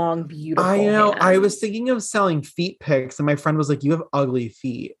long, beautiful I know. hands. I was thinking of selling feet pics and my friend was like, you have ugly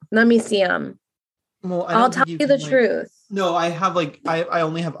feet. Let me see them. Well, I'll tell you the truth. No, I have like I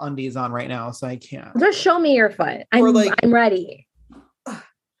only have undies on right now, so I can't. Just show me your foot. I'm ready.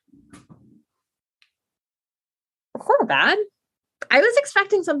 It's not bad. I was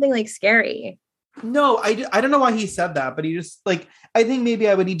expecting something like scary. No, I don't know why he said that, but he just like I think maybe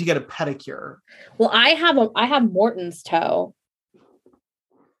I would need to get a pedicure. Well, I have Morton's toe.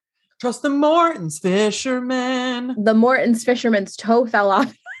 Trust the Morton's fisherman. The Morton's fisherman's toe fell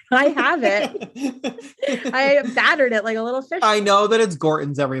off. I have it. I battered it like a little fish. I know that it's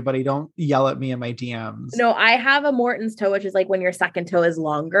Gorton's, everybody. Don't yell at me in my DMs. No, I have a Morton's toe, which is like when your second toe is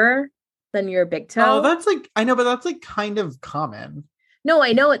longer than your big toe. Oh, that's like, I know, but that's like kind of common. No,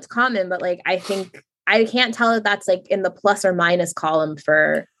 I know it's common, but like, I think I can't tell if that's like in the plus or minus column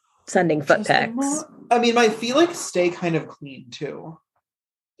for sending foot pics. I mean, my feet like stay kind of clean too.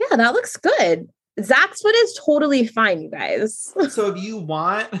 Yeah, that looks good. Zach's foot is totally fine, you guys. So if you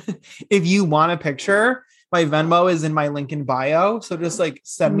want a picture, my Venmo is in my link in bio. So just like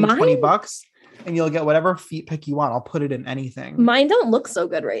send me $20. and you'll get whatever feet pick you want. I'll put it in anything. Mine don't look so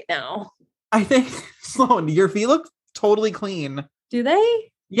good right now. I think, Sloan, your feet look totally clean. Do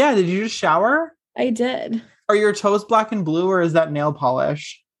they? Yeah, did you just shower? I did. Are your toes black and blue, or is that nail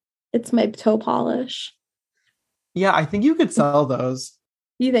polish? It's my toe polish. Yeah, I think you could sell those.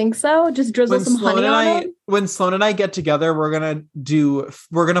 You think so? Just drizzle some honey on them? When Sloan and I get together, we're gonna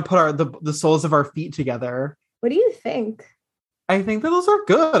put the soles of our feet together. What do you think? I think that those are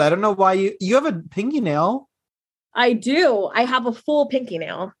good. I don't know why you have a pinky nail. I do. I have a full pinky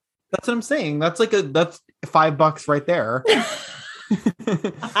nail. That's what I'm saying. That's $5 right there.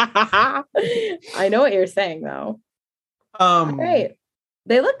 I know what you're saying though. Great.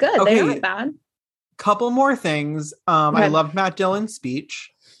 They look good. Okay. They aren't bad. Couple more things. I loved Matt Dillon's speech.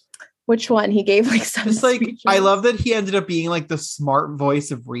 Which one? He gave like some. Just like I love that he ended up being like the smart voice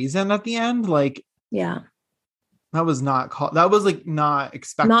of reason at the end. Like, yeah, that was not called. That was like not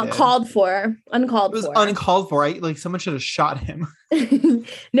expected. Not called for. Uncalled for. It was uncalled for. Like someone should have shot him.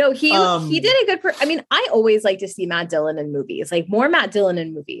 No, he did a good. I mean, I always like to see Matt Dillon in movies. Like more Matt Dillon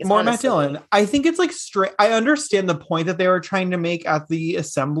in movies. More honestly. Matt Dillon. I think it's like straight. I understand the point that they were trying to make at the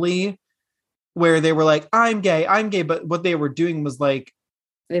assembly, where they were like, I'm gay. But what they were doing was like,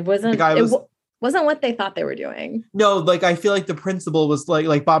 it wasn't, wasn't what they thought they were doing. No, like, I feel like the principal was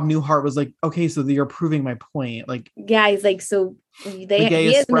like Bob Newhart was like, okay, so you're proving my point. Like, yeah, he's like, so he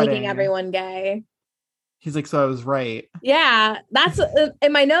is making everyone gay. He's like, so I was right. Yeah. That's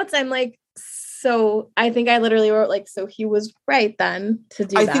in my notes. I'm like, so I think I literally wrote like, so he was right then to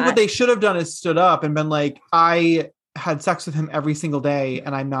do that. I think what they should have done is stood up and been like, I had sex with him every single day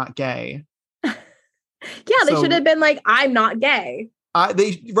and I'm not gay. Yeah, they should have been like, I'm not gay.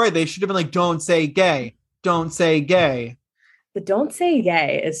 They should have been like, don't say gay. Don't say gay. The don't say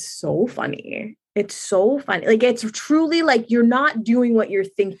gay is so funny. It's so funny. Like, it's truly like, you're not doing what you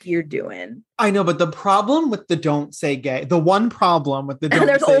think you're doing. I know, but the problem with the don't say gay, the one problem with the don't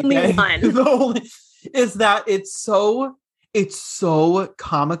there's say only gay, one. Is that it's so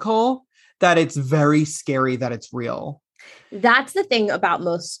comical that it's very scary that it's real. That's the thing about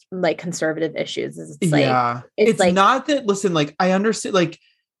most like conservative issues is it's like, yeah, it's like, not that, listen, like I understand, like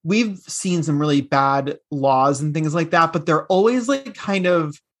we've seen some really bad laws and things like that, but they're always like kind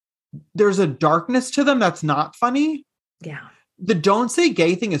of, there's a darkness to them that's not funny. Yeah. The don't say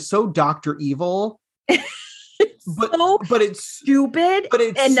gay thing is so Dr. Evil. but it's stupid, but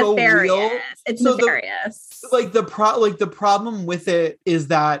it's and so nefarious. Real. It's so nefarious. The problem with it is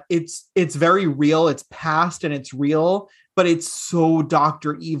that it's very real. It's past and it's real, but it's so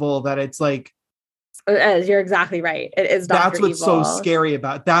Dr. Evil that it's like, you're exactly right. It is Dr. That's what's Evil. so scary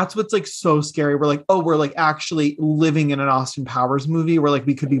about. That's what's like so scary. We're like, oh, we're like actually living in an Austin Powers movie where like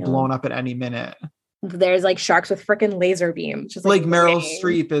we could be blown up at any minute. There's like sharks with freaking laser beams. Just like Meryl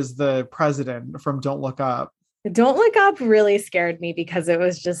Streep is the president from Don't Look Up. Don't Look Up really scared me because it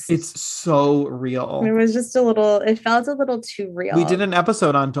was just... It's so real. It was just it felt a little too real. We did an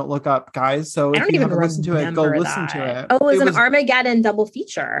episode on Don't Look Up, guys. So if you haven't listened to it, go listen to it. Oh, it was an Armageddon double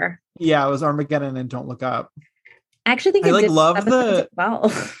feature. Yeah, it was Armageddon and Don't Look Up. I actually think I like love the...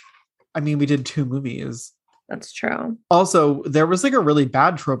 Well, I mean, we did 2 movies. That's true. Also, there was like a really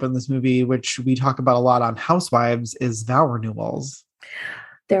bad trope in this movie, which we talk about a lot on Housewives, is vow renewals.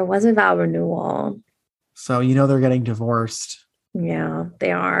 There was a vow renewal. So, they're getting divorced. Yeah,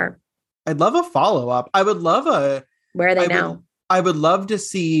 they are. I'd love a follow-up. I would love Where are they now? I would love to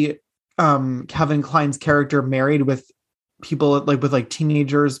see Kevin Kline's character married with people with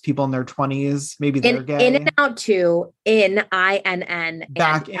teenagers, people in their 20s. Maybe they're gay. In and out too. INN.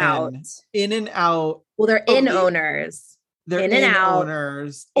 Back in. Out. In and out. Well, they're owners. They're in and out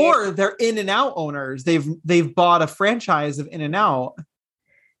owners. Or they're in and out owners. They've bought a franchise of In and Out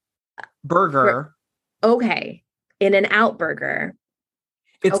Burger. Okay. In and Out Burger.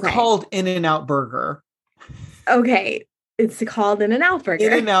 It's called In and Out Burger. Okay. It's called In and Out Burger.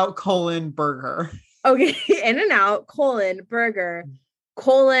 In and Out :burger. Okay. In and Out :burger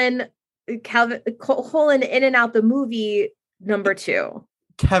Calvin In and Out the movie #2.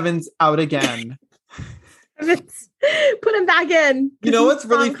 Kevin's out again. Put him back in. You know what's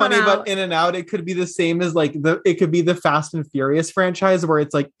really funny about In and Out? It could be the same as it could be the Fast and Furious franchise where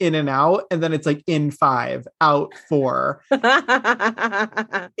it's like in and out, and then it's like in 5, out 4.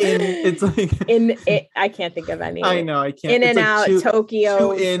 I can't think of any. I know I can't. In and Out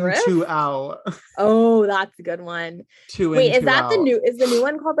Tokyo. 2 in, Drift? 2 out. Oh, that's a good one. 2 in. Wait, is 2 that out. Is the new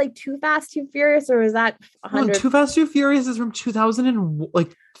one called like Too Fast, Too Furious, or is that 100? Too Fast, Too Furious is from 2003.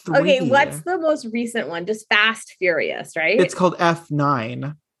 Okay, what's the most recent one? Just Fast Furious, right? It's called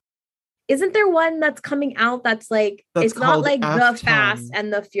F9. Isn't there one that's coming out that's like, it's not like F10. The Fast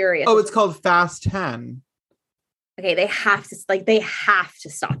and the Furious. Oh, it's called Fast 10. Okay, they have to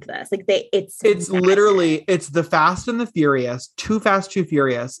stop this. Like it's literally, it's the Fast and the Furious, Too Fast, Too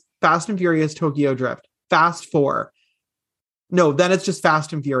Furious, Fast and Furious Tokyo Drift, Fast 4. No, then it's just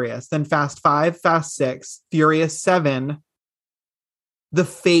Fast and Furious. Then Fast 5, Fast 6, Furious 7, the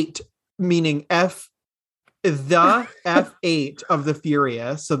Fate, meaning the F8 of the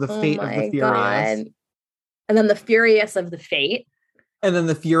Furious. So the Fate of the Furious. God. And then the Furious of the Fate. And then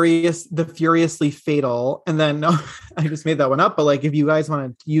the Furiously Fatal. And then, no, I just made that one up. But like, if you guys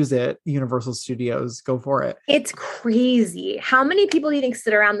want to use it, Universal Studios, go for it. It's crazy. How many people do you think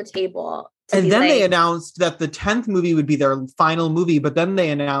sit around the table? And then they announced that the 10th movie would be their final movie. But then they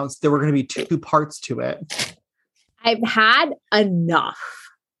announced there were going to be 2 parts to it. I've had enough.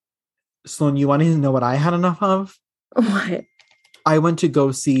 Sloan, you want to know what I had enough of? What? I went to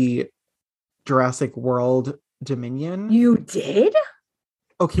go see Jurassic World Dominion. You did?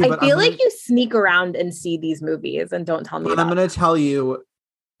 Okay, I feel like you sneak around and see these movies and don't tell me. I'm going to tell you,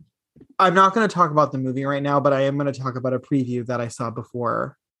 I'm not going to talk about the movie right now, but I am going to talk about a preview that I saw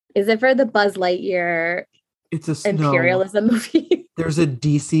before. Is it for the Buzz Lightyear? It's a imperialism movie. There's a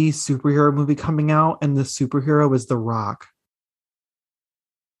DC superhero movie coming out, and the superhero is The Rock.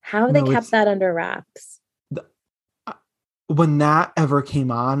 How have they kept that under wraps? When that ever came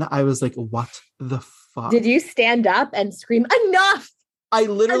on, I was like, what the fuck? Did you stand up and scream, enough? I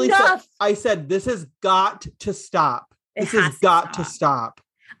literally said, this has got to stop. This has got to stop.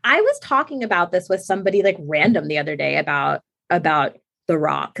 I was talking about this with somebody like random the other day about The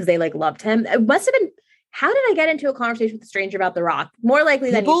Rock because they like loved him. It must have been, how did I get into a conversation with a stranger about The Rock? More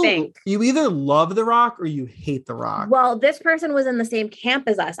likely than you think. You either love The Rock or you hate The Rock. Well, this person was in the same camp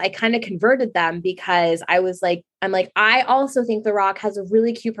as us. I kind of converted them because I was like, I also think The Rock has a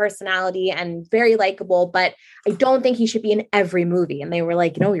really cute personality and very likable, but I don't think he should be in every movie. And they were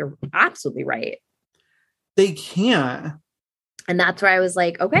like, no, you're absolutely right. They can't. And that's where I was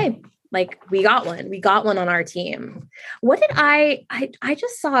like, okay, like we got one on our team. What did I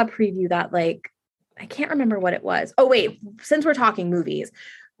just saw a preview that like, I can't remember what it was. Oh, wait, since we're talking movies,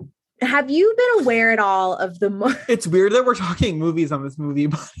 have you been aware at all of the... It's weird that we're talking movies on this movie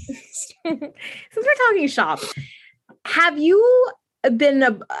podcast. Since we're talking shop, have you been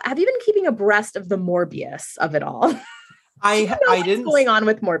keeping abreast of the Morbius of it all? I didn't. What's going on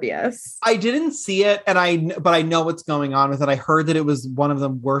with Morbius? I didn't see it, but I know what's going on with it. I heard that it was one of the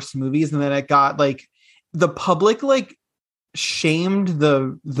worst movies, and then it got like the public like shamed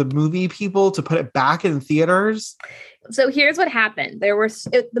the movie people to put it back in theaters. So here's what happened.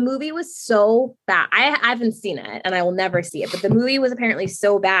 The movie was so bad. I haven't seen it and I will never see it, but the movie was apparently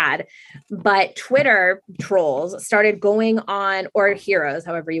so bad, but Twitter trolls started going on, or heroes,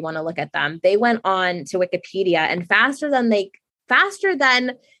 however you want to look at them. They went on to Wikipedia and faster than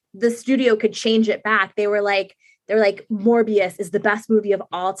the studio could change it back. They're like, Morbius is the best movie of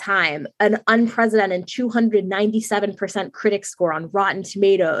all time, an unprecedented 297% critic score on Rotten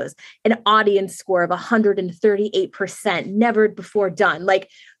Tomatoes, an audience score of 138%, never before done. Like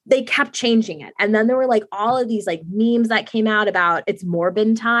they kept changing it. And then there were like all of these like memes that came out about it's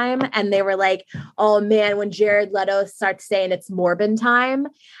Morbin time. And they were like, oh man, when Jared Leto starts saying it's Morbin time.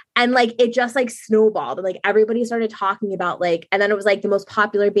 And like, it just like snowballed and like everybody started talking about like, and then it was like the most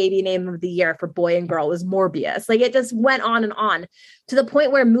popular baby name of the year for boy and girl was Morbius. Like it just went on and on to the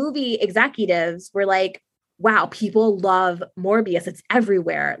point where movie executives were like, wow, people love Morbius. It's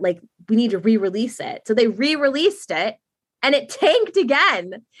everywhere. Like we need to re-release it. So they re-released it and it tanked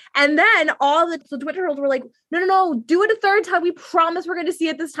again. And then all the Twitter trolls were like, no, do it a third time. We promise we're going to see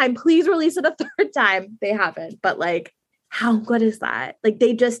it this time. Please release it a third time. They haven't, but like, how good is that? Like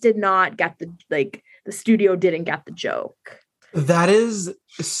they just did not get the studio didn't get the joke. That is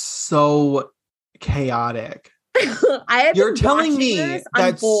so chaotic. You're telling me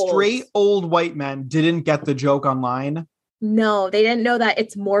that straight old white men didn't get the joke online? No, they didn't know that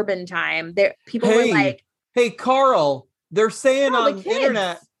it's Morbin time. People were like, hey, Carl, they're saying on the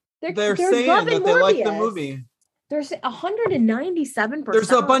internet, they're saying that they Morbius. like the movie. There's 197%.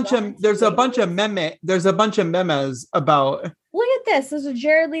 There's a bunch of memes about. Look at this. There's a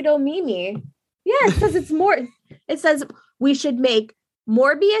Jared Leto meme. Yeah, it says it's more. It says we should make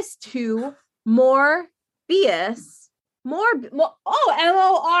Morbius 2 more BS more.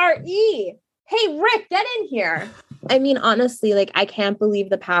 Oh, MORE. Hey, Rick, get in here. I mean, honestly, like I can't believe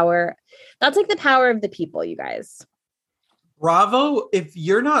the power. That's like the power of the people, you guys. Bravo. If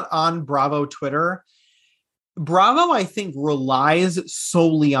you're not on Bravo Twitter. Bravo, I think, relies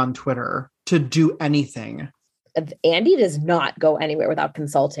solely on Twitter to do anything. Andy does not go anywhere without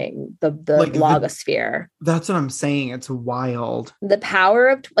consulting the Like, blogosphere. That's what I'm saying. It's wild. The power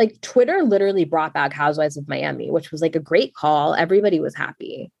of like Twitter literally brought back Housewives of Miami, which was like a great call. Everybody was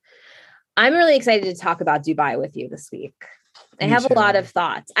happy. I'm really excited to talk about Dubai with you this week. I have a lot of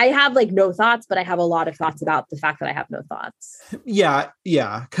thoughts. I have like no thoughts, but I have a lot of thoughts about the fact that I have no thoughts. Yeah.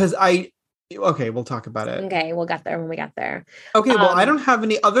 Because okay, we'll talk about it. Okay, we'll get there when we get there. Okay, well, I don't have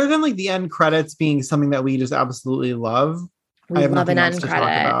any other than like the end credits being something that we just absolutely love. We love an end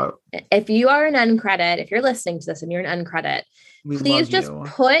credit. If you are an end credit, if you're listening to this and you're an end credit, please just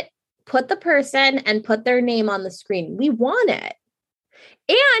put the person and put their name on the screen. We want it.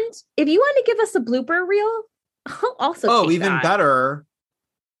 And if you want to give us a blooper reel, I'll also take even that. Better.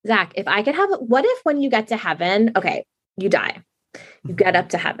 Zach, if I could have what if when you get to heaven, okay, you die, you get up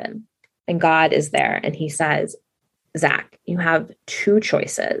to heaven and God is there and he says, Zach, you have two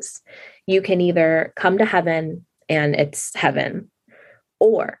choices. You can either come to heaven and it's heaven,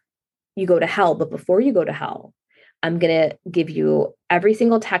 or you go to hell. But before you go to hell, I'm going to give you every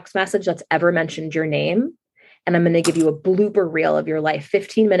single text message that's ever mentioned your name. And I'm going to give you a blooper reel of your life,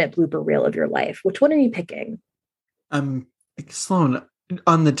 15-minute blooper reel of your life. Which one are you picking? Sloan,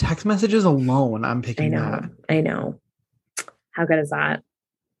 on the text messages alone, I'm picking that. I know. How good is that?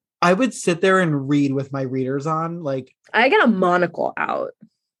 I would sit there and read with my readers on. Like, I get a monocle out.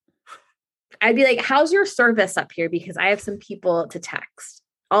 I'd be like, how's your service up here? Because I have some people to text.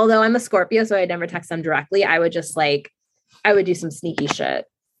 Although I'm a Scorpio, so I never text them directly. I would do some sneaky shit.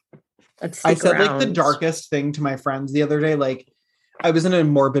 I said like the darkest thing to my friends the other day. Like, I was in a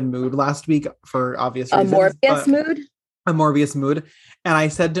morbid mood last week for obvious reasons. A Morbius mood. And I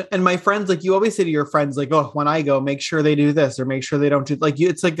said, and my friends, like, you always say to your friends, like, oh, when I go, make sure they do this or make sure they don't do, like,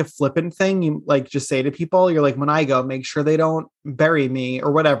 it's like a flippant thing. You like just say to people, you're like, when I go, make sure they don't bury me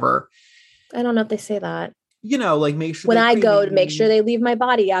or whatever. I don't know if they say that. You know, like, make sure when I go to make sure they leave my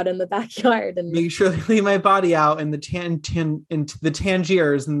body out in the backyard and make sure they leave my body out in the into the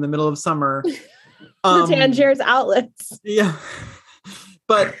Tangiers in the middle of summer. The Tangiers outlets. Yeah.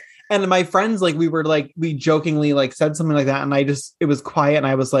 But, and my friends, like, we jokingly like said something like that. And it was quiet. And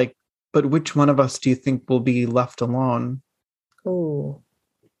I was like, but which one of us do you think will be left alone? Ooh.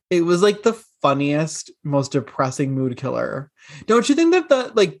 It was like the funniest, most depressing mood killer. Don't you think that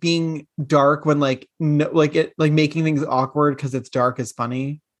the like being dark when like making things awkward because it's dark is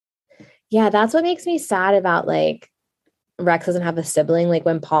funny? Yeah, that's what makes me sad about like Rex doesn't have a sibling. Like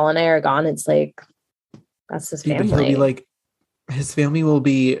when Paul and I are gone, it's like that's his family. He'll be like, his family will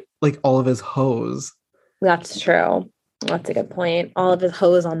be like all of his hoes. That's true. That's a good point. All of his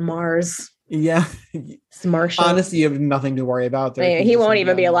hoes on Mars. Yeah. It's Martian. Honestly, you have nothing to worry about there. He won't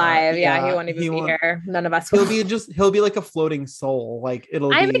even be alive. Yeah, he won't even be here. None of us will. He'll be like a floating soul. Like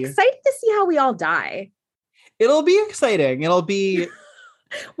I'm excited to see how we all die. It'll be exciting. It'll be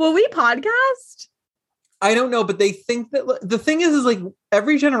Will we podcast? I don't know, but they think that the thing is like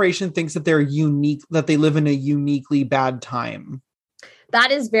every generation thinks that they're unique, that they live in a uniquely bad time.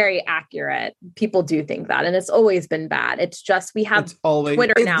 That is very accurate. People do think that, and it's always been bad. It's just we have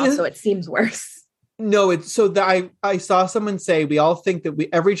Twitter now, so it seems worse. No, it's so that I saw someone say we all think that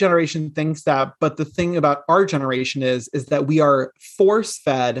every generation thinks that, but the thing about our generation is that we are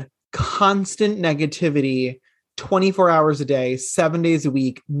force-fed constant negativity 24 hours a day, 7 days a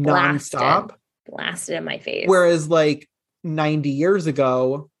week, nonstop. Blasted in my face. Whereas like 90 years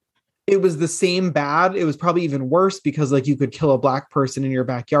ago, it was the same bad. It was probably even worse because like you could kill a black person in your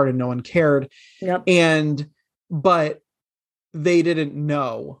backyard and no one cared. Yep. But they didn't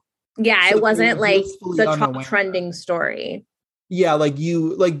know. Yeah. So it wasn't like the top trending story. Yeah. Like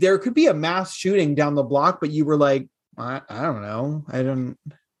there could be a mass shooting down the block, but you were like, I don't know.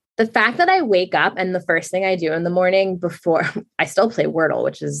 The fact that I wake up and the first thing I do in the morning before I still play Wordle,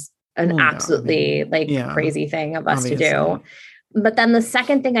 which is an absolutely crazy thing of us to do. But then the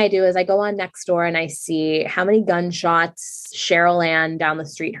second thing I do is I go on Nextdoor and I see how many gunshots Cheryl Ann down the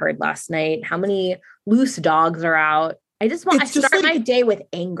street heard last night, how many loose dogs are out. I start my day with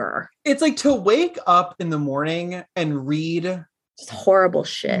anger. It's like to wake up in the morning and read just horrible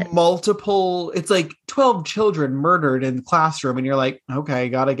shit. It's like 12 children murdered in the classroom and you're like, okay,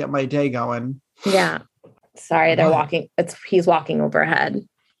 gotta get my day going. Yeah. Sorry, they're walking. He's walking overhead.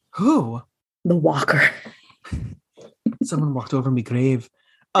 Who? The walker. Someone walked over my grave.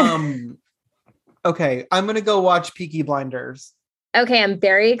 Okay, I'm gonna go watch Peaky Blinders. Okay, I'm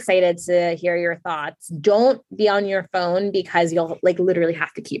very excited to hear your thoughts. Don't be on your phone because you'll like literally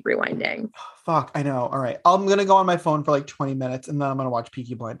have to keep rewinding. Fuck, I know. All right. I'm going to go on my phone for like 20 minutes and then I'm going to watch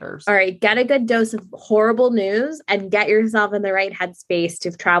Peaky Blinders. All right, get a good dose of horrible news and get yourself in the right headspace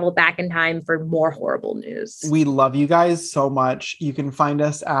to travel back in time for more horrible news. We love you guys so much. You can find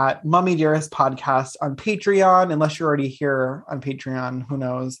us at Mummy Dearest Podcast on Patreon, unless you're already here on Patreon. Who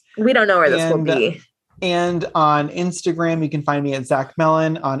knows? We don't know where this will be. And on Instagram, you can find me at Zach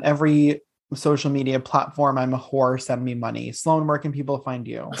Mellon. On every social media platform, I'm a whore. Send me money. Sloan, where can people find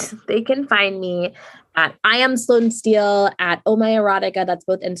you? They can find me at I am Sloan Steele, at Oh My Erotica. That's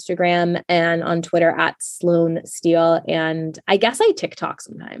both Instagram and on Twitter at Sloan Steele. And I guess I TikTok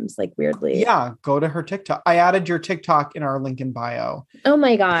sometimes, like weirdly. Yeah, go to her TikTok. I added your TikTok in our link in bio. Oh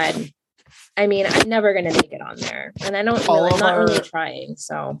my God. I mean, I'm never going to make it on there. And I'm not really trying.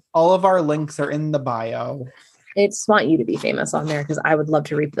 So all of our links are in the bio. I just want you to be famous on there because I would love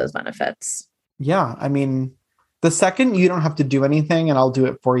to reap those benefits. Yeah. I mean, the second you don't have to do anything and I'll do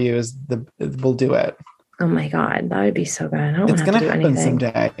it for you we'll do it. Oh my God. That would be so good. It's going to happen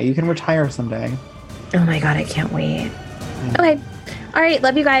someday. You can retire someday. Oh my God. I can't wait. Okay. All right.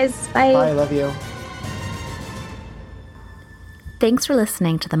 Love you guys. Bye. Bye. Love you. Thanks for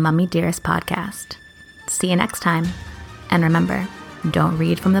listening to the Mummy Dearest podcast. See you next time. And remember, don't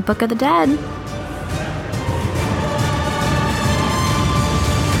read from the Book of the Dead.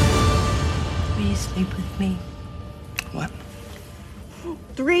 Will you sleep with me? What?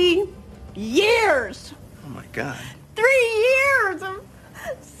 3 years! Oh my God. 3 years of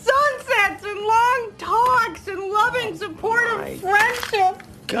sunsets and long talks and loving, supportive friendship.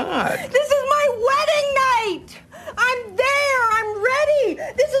 God. This is my wedding night! I'm there! I'm ready!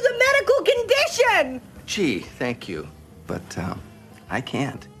 This is a medical condition! Gee, thank you. But, I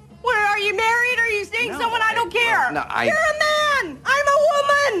can't. What, are you married? Are you seeing someone? I don't care. No, You're a man! I'm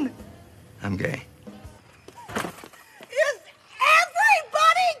a woman! I'm gay.